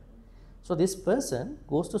friend. So this person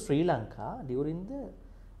goes to Sri Lanka during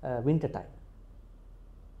the winter time.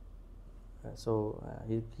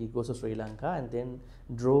 He goes to Sri Lanka and then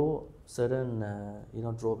draw certain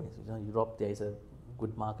drawings. Europe there is a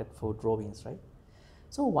good market for drawings, right?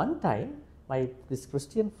 So one time this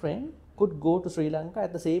Christian friend could go to Sri Lanka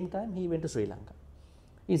at the same time he went to Sri Lanka.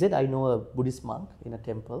 He said, I know a Buddhist monk in a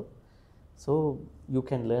temple, so you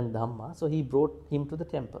can learn Dhamma. So he brought him to the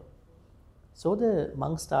temple. So the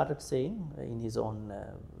monk started saying in his own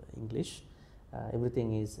English,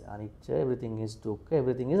 everything is anicca, everything is dukkha,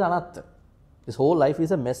 everything is anatta. This whole life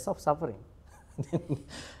is a mess of suffering.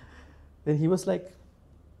 Then he was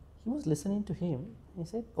listening to him. He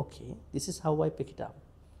said, okay, this is how I pick it up.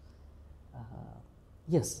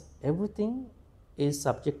 Yes, everything is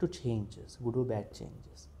subject to changes, good or bad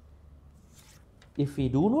changes. If we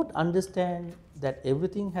do not understand that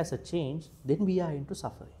everything has a change, then we are into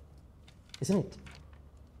suffering. Isn't it?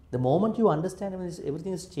 The moment you understand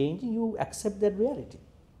everything is changing, you accept that reality,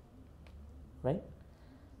 right?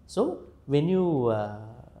 So when you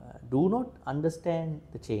do not understand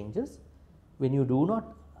the changes, when you do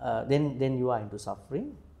not, then you are into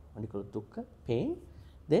suffering, what you call dukkha, pain.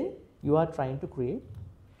 Then you are trying to create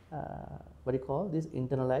what you call this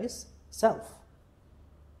internalized self.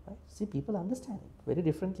 Right? See, people understand it very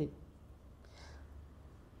differently.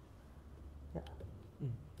 Yeah.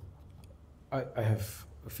 I have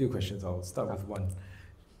a few questions. I'll start with one.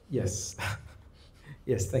 Yes.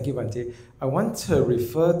 Yes, thank you, Bhante. I want to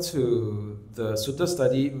refer to the Sutta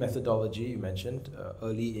study methodology you mentioned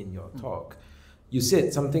early in your talk. You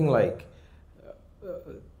said something like,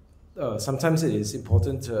 sometimes it is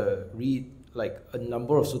important to read like a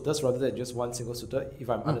number of suttas rather than just one single sutta, if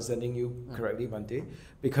I'm understanding you correctly, Bhante,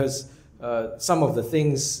 because some of the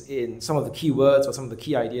things in some of the key words or some of the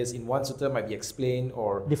key ideas in one sutta might be explained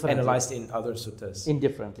or analyzed in other suttas.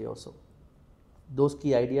 Indifferently also. Those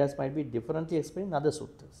key ideas might be differently explained in other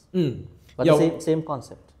suttas. But Yeah, the same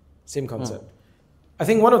concept. Same concept. I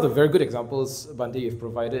think one of the very good examples, Bhante, you've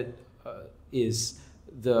provided is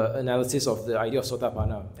the analysis of the idea of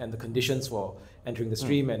sotapanna and the conditions for entering the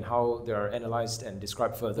stream and how they are analyzed and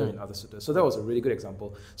described further in other suttas. So that was a really good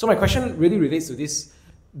example. So my question really relates to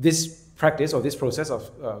this practice or this process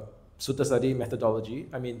of sutta study methodology.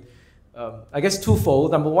 I mean, I guess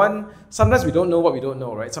twofold. Number one, sometimes we don't know what we don't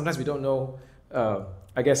know, right? Sometimes we don't know,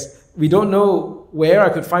 I guess, we don't know where I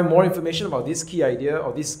could find more information about this key idea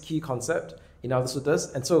or this key concept in other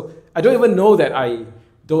suttas. And so I don't even know that I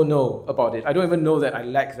don't know about it. I don't even know that I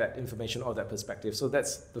lack that information or that perspective. So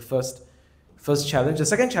that's the first challenge. The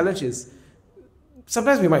second challenge is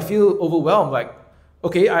sometimes we might feel overwhelmed, like,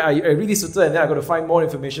 okay, I read this sutta and then I got to find more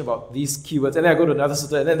information about these keywords, and then I go to another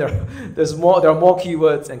sutta and then there are more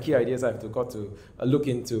keywords and key ideas I've got to look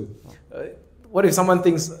into. What if someone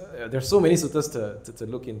thinks there's so many suttas to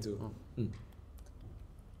look into?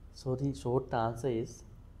 So the short answer is,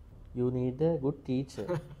 you need a good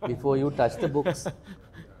teacher before you touch the books.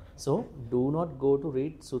 So do not go to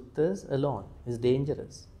read suttas alone. It's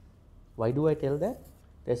dangerous. Why do I tell that?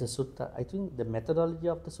 There's a sutta. I think the methodology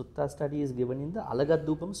of the sutta study is given in the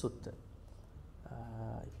Alagadupam Sutta.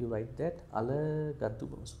 If you write that,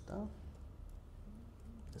 Alagadupam Sutta,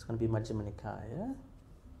 it's going to be Majjhima Nikaya.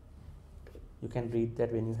 You can read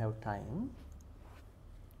that when you have time.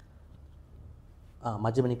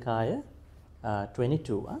 Majjhima Nikaya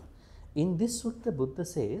 22. In this sutta, Buddha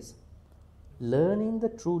says, learning the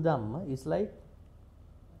true Dhamma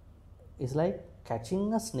is like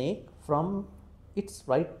catching a snake from its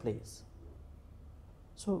right place.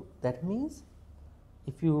 So that means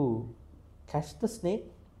if you catch the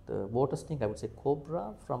snake, the water snake, I would say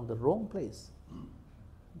cobra, from the wrong place,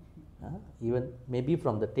 even maybe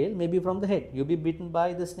from the tail, maybe from the head, you'll be bitten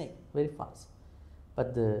by the snake very fast.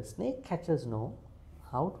 But the snake catchers know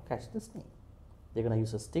how to catch the snake. They're going to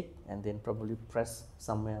use a stick and then probably press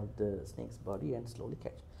somewhere of the snake's body and slowly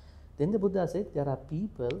catch. Then the Buddha said there are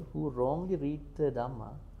people who wrongly read the Dhamma,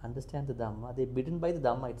 understand the Dhamma, they're bitten by the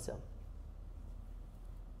Dhamma itself.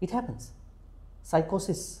 It happens.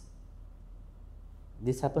 Psychosis.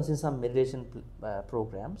 This happens in some meditation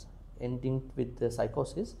programs, ending with the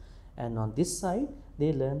psychosis, and on this side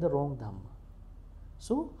they learn the wrong Dhamma.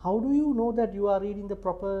 So how do you know that you are reading the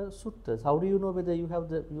proper suttas? How do you know whether you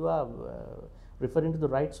are referring to the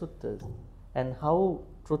right suttas? And how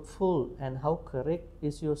truthful and how correct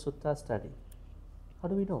is your sutta study? How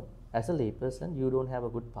do we know? As a layperson, you don't have a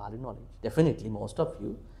good Pali knowledge. Definitely, most of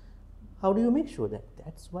you. How do you make sure that?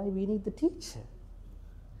 That's why we need the teacher.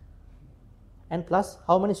 And plus,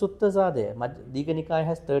 how many suttas are there? Digha Nikaya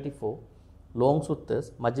has 34 long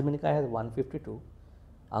suttas. Majjhima Nikaya has 152.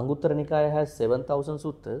 Anguttara Nikaya has 7,000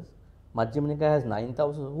 suttas. Majjhima Nikaya has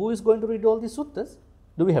 9,000. Who is going to read all these suttas?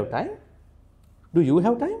 Do we have time? Do you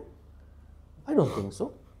have time? I don't think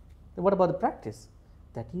so. Then what about the practice?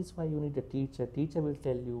 That is why you need a teacher. Teacher will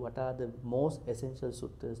tell you what are the most essential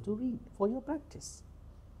suttas to read for your practice.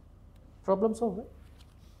 Problem solved.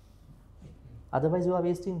 Otherwise, you are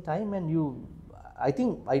wasting time, and I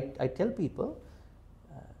think I tell people,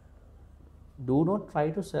 do not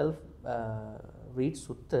try to self read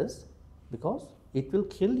suttas, because it will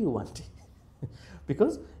kill you one day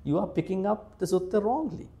because you are picking up the sutta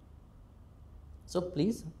wrongly. So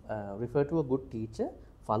please refer to a good teacher,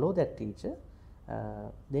 follow that teacher,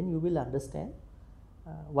 then you will understand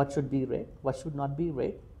what should be read, what should not be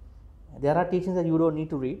read. There are teachings that you don't need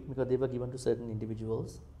to read because they were given to certain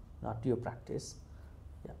individuals, not to your practice.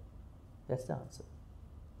 Yeah, that's the answer.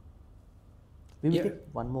 We will take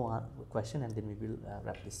one more question and then we will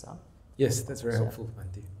wrap this up. Yes, that's very helpful,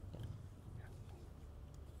 Bhante.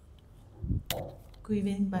 Good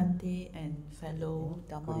evening, Bhante and fellow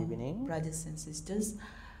Dhamma brothers and sisters.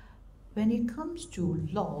 When it comes to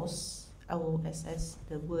loss, I will assess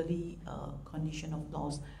the worldly condition of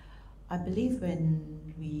loss. I believe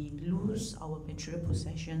when we lose our material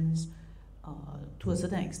possessions, to a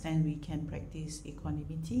certain extent we can practice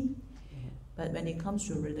equanimity. But when it comes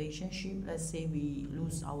to relationship, let's say we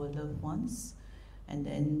lose our loved ones, and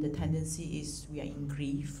then the tendency is we are in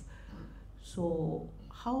grief. So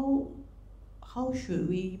how should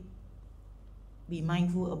we be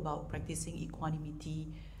mindful about practicing equanimity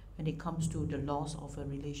when it comes to the loss of a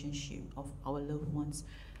relationship of our loved ones?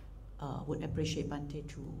 Would appreciate Bhante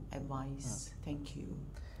to advise. Thank you.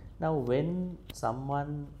 Now, when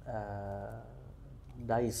someone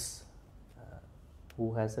dies,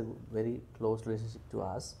 who has a very close relationship to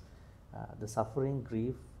us, the suffering,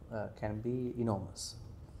 grief can be enormous.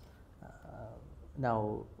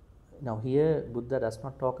 Now here Buddha does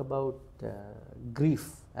not talk about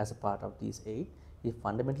grief as a part of these 8. He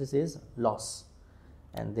fundamentally says loss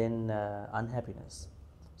and then unhappiness.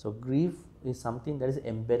 So grief is something that is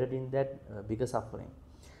embedded in that bigger suffering.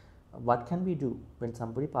 What can we do when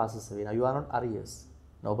somebody passes away? Now you are not Aryas.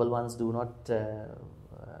 Noble ones do not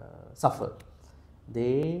suffer.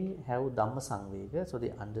 They have Dhamma Samvega, so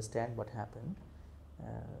they understand what happened.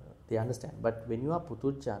 They understand. But when you are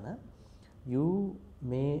Putujjana, you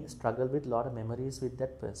may struggle with a lot of memories with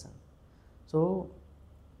that person. So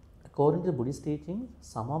according to the Buddhist teaching,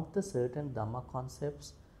 some of the certain Dhamma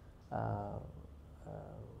concepts,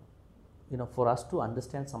 for us to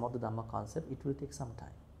understand some of the Dhamma concept, it will take some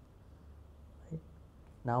time. Right?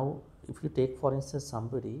 Now, if you take for instance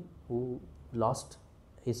somebody who lost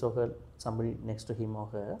his or her, somebody next to him or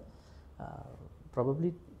her,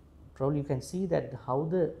 probably you can see that how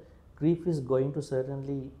the grief is going to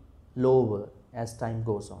certainly lower as time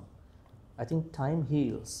goes on. I think time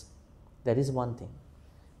heals. That is one thing.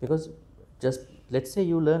 Because just let's say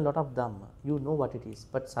you learn a lot of Dhamma, you know what it is,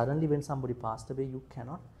 but suddenly when somebody passed away, you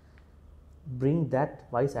cannot bring that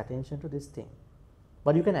wise attention to this thing.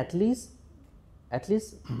 But you can at least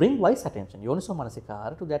bring wise attention, yoniso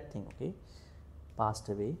manasikara, to that thing. Okay, passed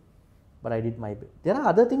away, but I did my bit. There are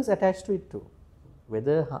other things attached to it too,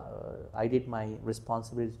 whether I did my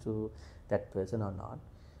responsibility to that person or not,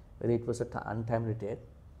 whether it was an untimely death.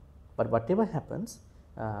 But whatever happens,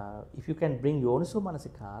 if you can bring yoniso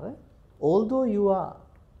manasikara, although you are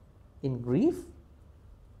in grief,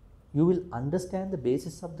 you will understand the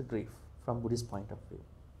basis of the grief from Buddhist point of view.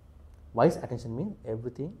 Wise attention means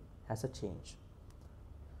everything has a change,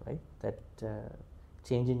 right? That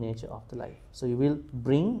change in nature of the life. So you will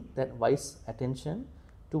bring that wise attention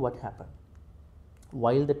to what happened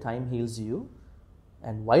while the time heals you.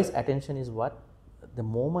 And wise attention is what the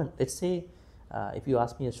moment, let's say, if you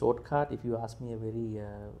ask me a shortcut, if you ask me a very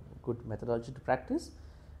good methodology to practice,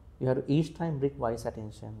 you have to each time bring wise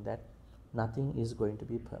attention that nothing is going to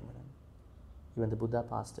be permanent. Even the Buddha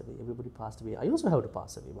passed away, everybody passed away. I also have to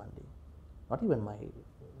pass away one day. Not even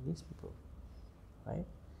these people, right?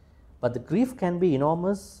 But the grief can be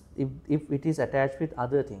enormous if it is attached with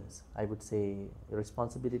other things. I would say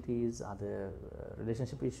responsibilities, other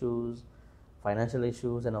relationship issues, financial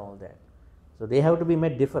issues and all that. So they have to be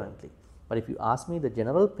met differently. But if you ask me the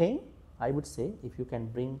general pain, I would say if you can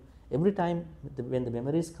bring every time when the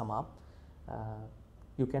memories come up,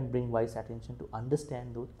 you can bring wise attention to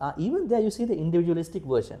understand those. Even there you see the individualistic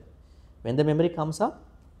version. When the memory comes up,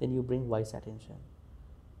 then you bring wise attention.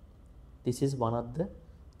 This is one of the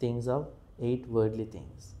things of 8 worldly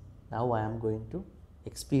things. Now I am going to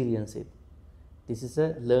experience it. This is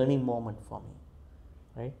a learning moment for me,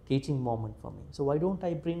 right? Teaching moment for me. So why don't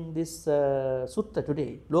I bring this Sutta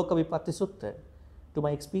today, Lokavipatti Sutta, to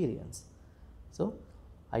my experience? So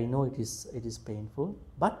I know it is painful,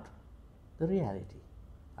 but the reality.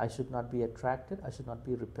 I should not be attracted, I should not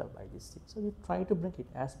be repelled by this thing. So you try to bring it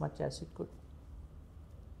as much as you could.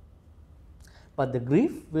 But the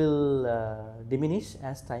grief will diminish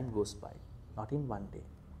as time goes by, not in one day.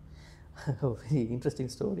 A very interesting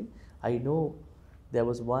story. I know there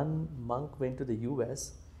was one monk went to the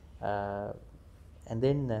US and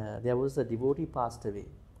then there was a devotee passed away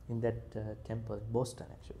in that temple in Boston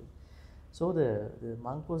actually. So the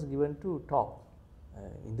monk was given to talk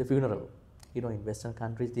in the funeral. You know, in Western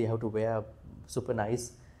countries they have to wear super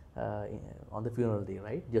nice on the funeral day,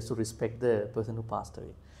 right? Just to respect the person who passed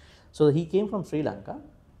away. So he came from Sri Lanka,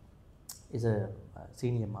 is a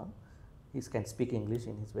senior monk, he can speak English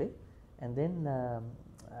in his way, and then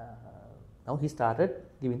now he started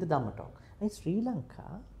giving the Dhamma talk. In Sri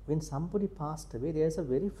Lanka, when somebody passed away, there is a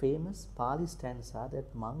very famous Pali stanza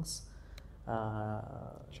that monks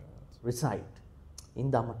recite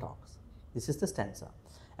in Dhamma talks. This is the stanza.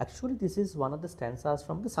 Actually, this is one of the stanzas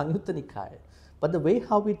from the Samyutta Nikaya, but the way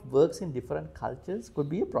how it works in different cultures could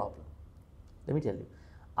be a problem. Let me tell you.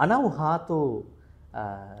 Anauhato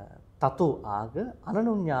tato aga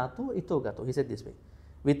ananunyato ito gato. He said this way.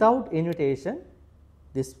 Without invitation,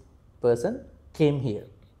 this person came here,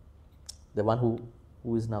 the one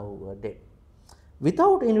who is now dead.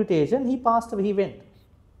 Without invitation, he passed away, he went.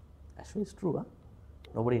 Actually, it's true. Huh?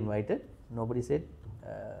 Nobody invited, nobody said,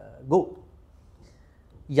 go.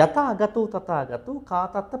 Yata agato tata agato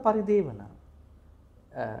katatta paridevana.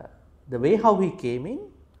 The way how he came in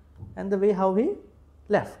and the way how he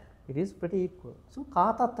left, it is pretty equal. So,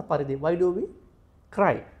 katatta paridevana, why do we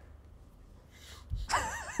cry?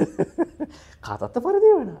 Katatta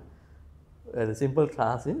paridevana. The simple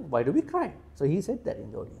translation, why do we cry? So, he said that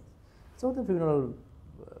in the audience. So, the funeral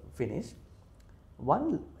finished.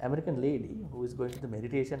 One American lady who is going to the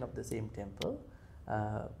meditation of the same temple,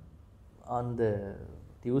 on the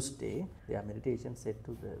Tuesday, their meditation said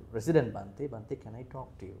to the resident Bhante, Bhante, can I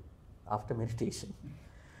talk to you after meditation?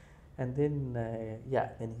 And then,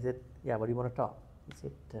 then he said, yeah, what do you want to talk? He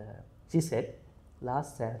said, she said,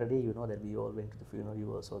 last Saturday, you know that we all went to the funeral, you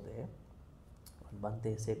were also there.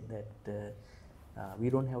 Bhante said that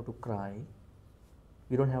we don't have to cry,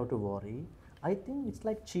 we don't have to worry. I think it's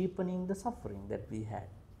like cheapening the suffering that we had.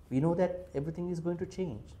 We know that everything is going to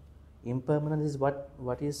change. Impermanence is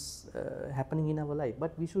what is happening in our life,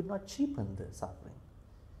 but we should not cheapen the suffering,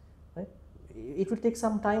 right? It will take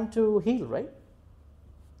some time to heal, right?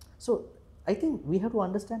 So I think we have to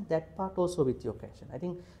understand that part also with your question. I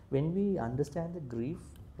think when we understand the grief,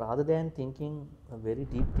 rather than thinking a very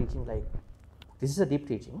deep teaching like this is a deep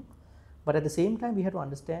teaching, but at the same time we have to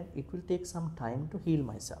understand it will take some time to heal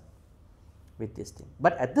myself with this thing.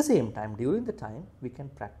 But at the same time, during the time, we can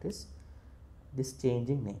practice this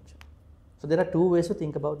changing nature. So there are 2 ways to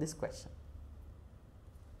think about this question.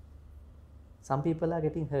 Some people are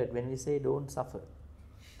getting hurt when we say don't suffer,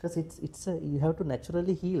 because you have to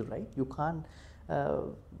naturally heal, right? You can't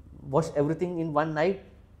wash everything in one night,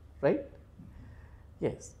 right?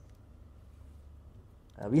 Yes.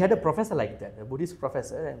 We had a professor like that, a Buddhist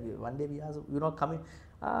professor, and one day we asked,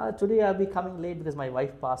 today I'll be coming late because my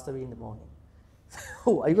wife passed away in the morning.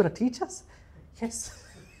 Oh, are you going to teach us? Yes.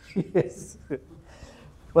 Yes.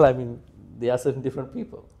 Well, I mean, there are certain different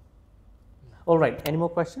people. All right, any more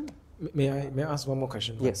questions? May I ask one more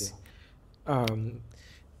question? Yes.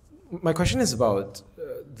 My question is about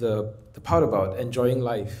the part about enjoying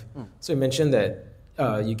life. So you mentioned that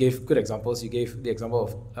you gave good examples. You gave the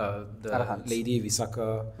example of the Arahants. lady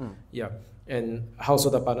Visakha, and how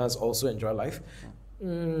Sotapannas also enjoy life.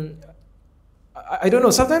 I don't know.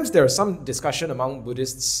 Sometimes there is some discussion among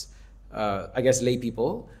Buddhists, I guess lay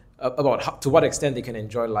people, about to what extent they can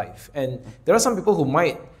enjoy life. And there are some people who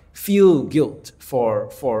might feel guilt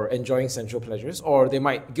for enjoying sensual pleasures, or they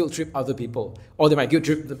might guilt trip other people, or they might guilt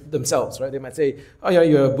trip themselves, right? They might say, oh yeah,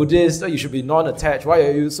 you're a Buddhist, you should be non-attached. Why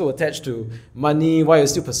are you so attached to money? Why are you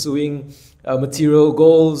still pursuing material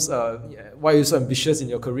goals? Why are you so ambitious in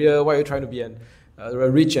your career? Why are you trying to be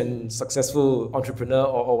a rich and successful entrepreneur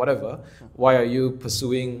or whatever? Why are you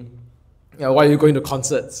pursuing why are you going to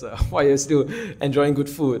concerts? Why are you still enjoying good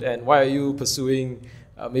food? And why are you pursuing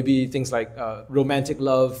maybe things like romantic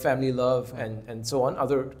love, family love, and so on,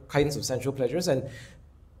 other kinds of sensual pleasures? And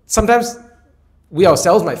sometimes we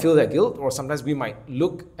ourselves might feel that guilt, or sometimes we might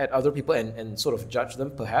look at other people and sort of judge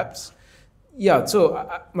them, perhaps. Yeah, so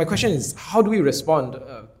my question is, how do we respond,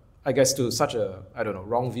 I guess, to such a, I don't know,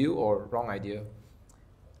 wrong view or wrong idea?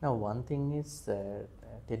 Now, one thing is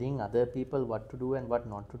telling other people what to do and what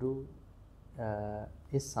not to do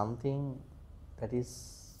is something that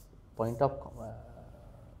is point of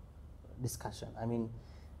discussion. I mean,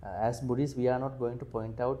 as Buddhists, we are not going to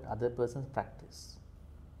point out other person's practice.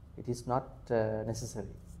 It is not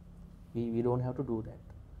necessary. We don't have to do that.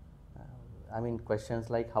 I mean, questions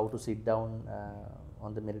like how to sit down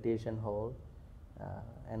on the meditation hall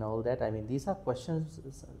and all that. I mean, these are questions.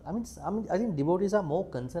 I think devotees are more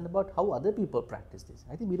concerned about how other people practice this.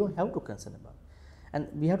 I think we don't have to concern about, and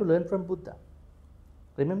we have to learn from Buddha.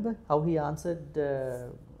 Remember how he answered?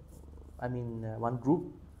 One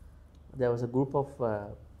group. There was a group of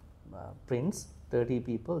prince, 30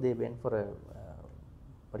 people. They went for a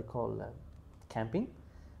camping.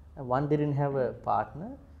 And one didn't have a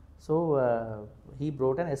partner, so he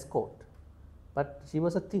brought an escort, but she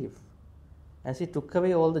was a thief, and she took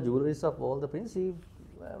away all the jewelries of all the princes. She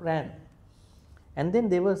ran, and then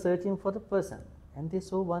they were searching for the person, and they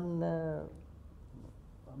saw one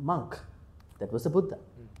monk. That was the Buddha.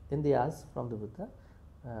 Then they asked from the Buddha,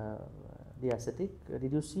 the ascetic,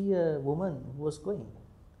 did you see a woman who was going?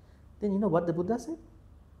 Then you know what the Buddha said?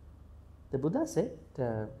 The Buddha said,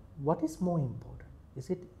 what is more important? Is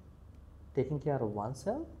it taking care of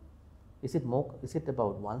oneself? Is it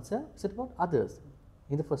about oneself? Is it about others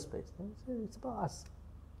in the first place? It's about us.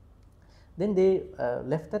 Then they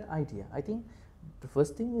left that idea. I think the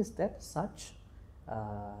first thing is that such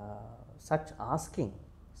asking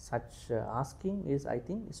is, I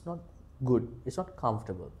think, it's not good. It's not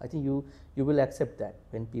comfortable. I think you will accept that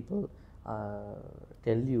when people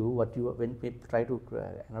tell you when people try to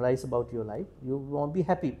analyze about your life, you won't be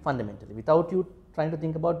happy fundamentally without you trying to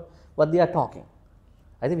think about what they are talking.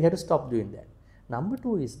 I think we have to stop doing that. Number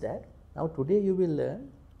two is that now today you will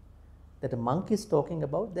learn that a monk is talking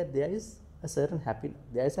about that there is a certain happiness.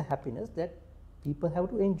 There is a happiness that people have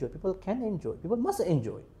to enjoy. People can enjoy. People must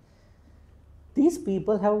enjoy. These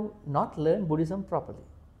people have not learned Buddhism properly.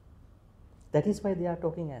 That is why they are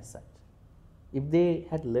talking as such. If they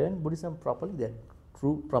had learned Buddhism properly,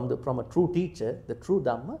 from a true teacher, the true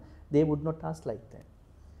Dhamma, they would not ask like that.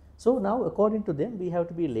 So now, according to them, we have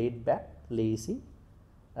to be laid back, lazy,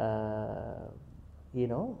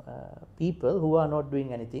 people who are not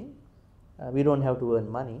doing anything. We don't have to earn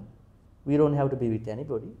money. We don't have to be with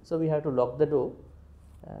anybody. So we have to lock the door,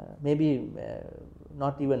 maybe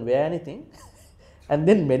not even wear anything, and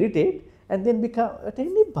then meditate, and then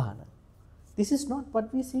attain Nibbana. This is not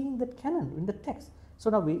what we see in the canon, in the text. So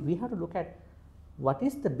now we have to look at what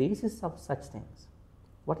is the basis of such things.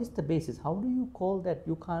 What is the basis? How do you call that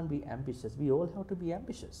you can't be ambitious? We all have to be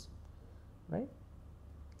ambitious, right?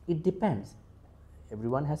 It depends.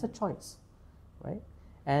 Everyone has a choice, right?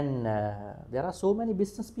 And there are so many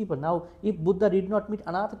business people. Now, if Buddha did not meet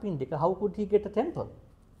Anathapindika, how could he get a temple?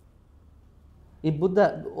 If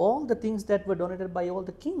Buddha, all the things that were donated by all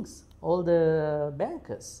the kings, all the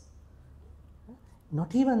bankers,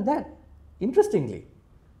 not even that. Interestingly,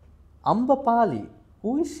 Ambapali,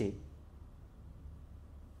 who is she?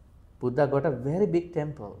 Buddha got a very big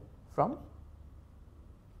temple from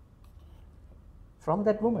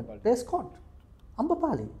that woman, the escort,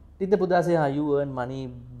 Ambapali. Did the Buddha say, you earn money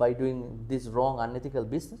by doing this wrong, unethical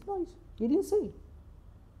business? No, he didn't say.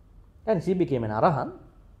 And she became an Arahant.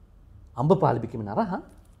 Ambapali became an Arahant.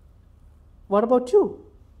 What about you?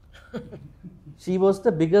 She was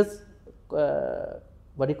the biggest,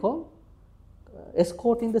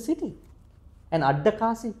 escort in the city. And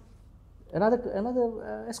Addakasi,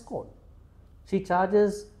 another escort. She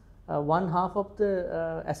charges 1/2 of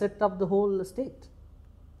the asset of the whole state.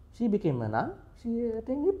 She became a nun. She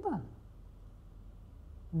attained Nibbana.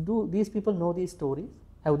 Do these people know these stories?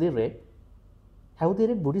 Have they read? Have they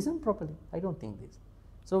read Buddhism properly? I don't think this.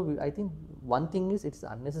 So I think one thing is it's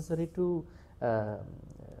unnecessary to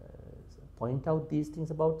point out these things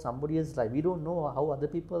about somebody else's life. We don't know how other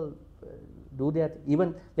people do that.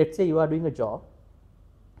 Even let's say you are doing a job,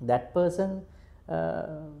 that person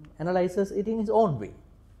analyzes it in his own way,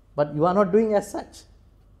 but you are not doing as such,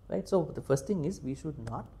 right? So the first thing is we should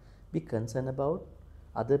not be concerned about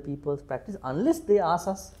other people's practice unless they ask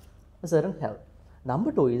us a certain help.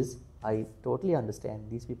 Number two is, I totally understand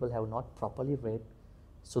these people have not properly read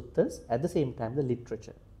suttas, at the same time the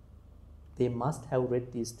literature. They must have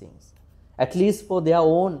read these things. at least for their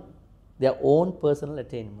own personal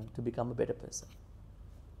attainment to become a better person.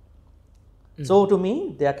 So to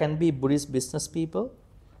me, there can be Buddhist business people,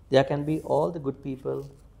 there can be all the good people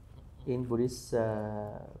in Buddhist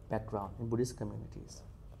background, in Buddhist communities.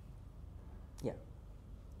 Yeah.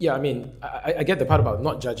 Yeah, I mean, I get the part about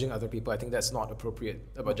not judging other people. I think that's not appropriate,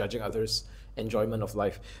 about judging others' enjoyment of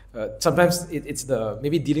life. Sometimes it's the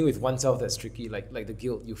maybe dealing with oneself that's tricky, like the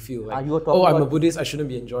guilt you feel like, oh, I'm a Buddhist, I shouldn't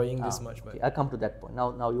be enjoying this much. But I come to that point.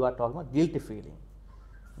 Now you are talking about guilty feeling.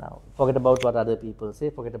 Now forget about what other people say,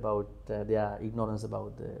 forget about their ignorance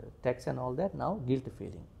about the text and all that. Now guilty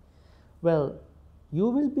feeling. Well, you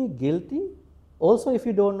will be guilty also if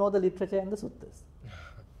you don't know the literature and the suttas.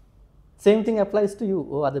 Same thing applies to you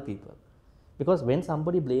or other people. Because when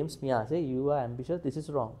somebody blames me, I say, you are ambitious, this is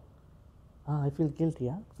wrong. I feel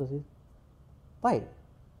guilty. So why?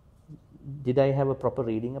 Did I have a proper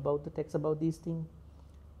reading about the text about these things?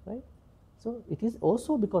 Right? So it is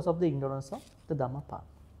also because of the ignorance of the Dhamma path.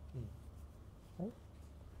 Right?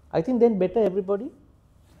 I think then better everybody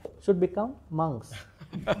should become monks.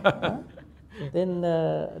 Then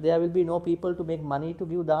there will be no people to make money to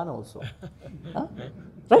give dana also.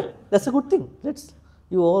 Right? That's a good thing.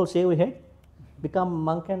 You all shave your head, become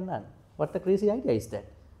monk and nun. What a crazy idea is that?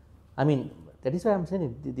 I mean, that is why I'm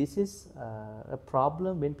saying this is a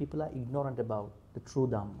problem when people are ignorant about the true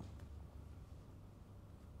Dhamma.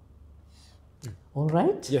 All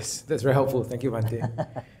right? Yes, that's very helpful. Thank you, Bhante.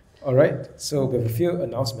 All right, so we have a few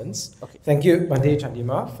announcements. Okay. Thank you, Bhante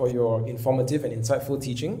Chandima, for your informative and insightful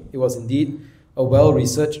teaching. It was indeed a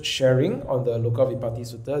well-researched sharing on the Lokavipatti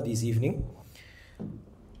Sutta this evening.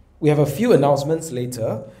 We have a few announcements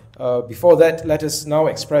later. Before that, let us now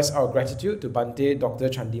express our gratitude to Bhante Dr.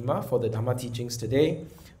 Chandima for the Dhamma teachings today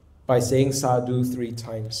by saying sadhu 3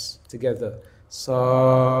 times together.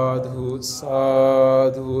 Sadhu,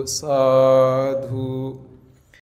 sadhu, sadhu.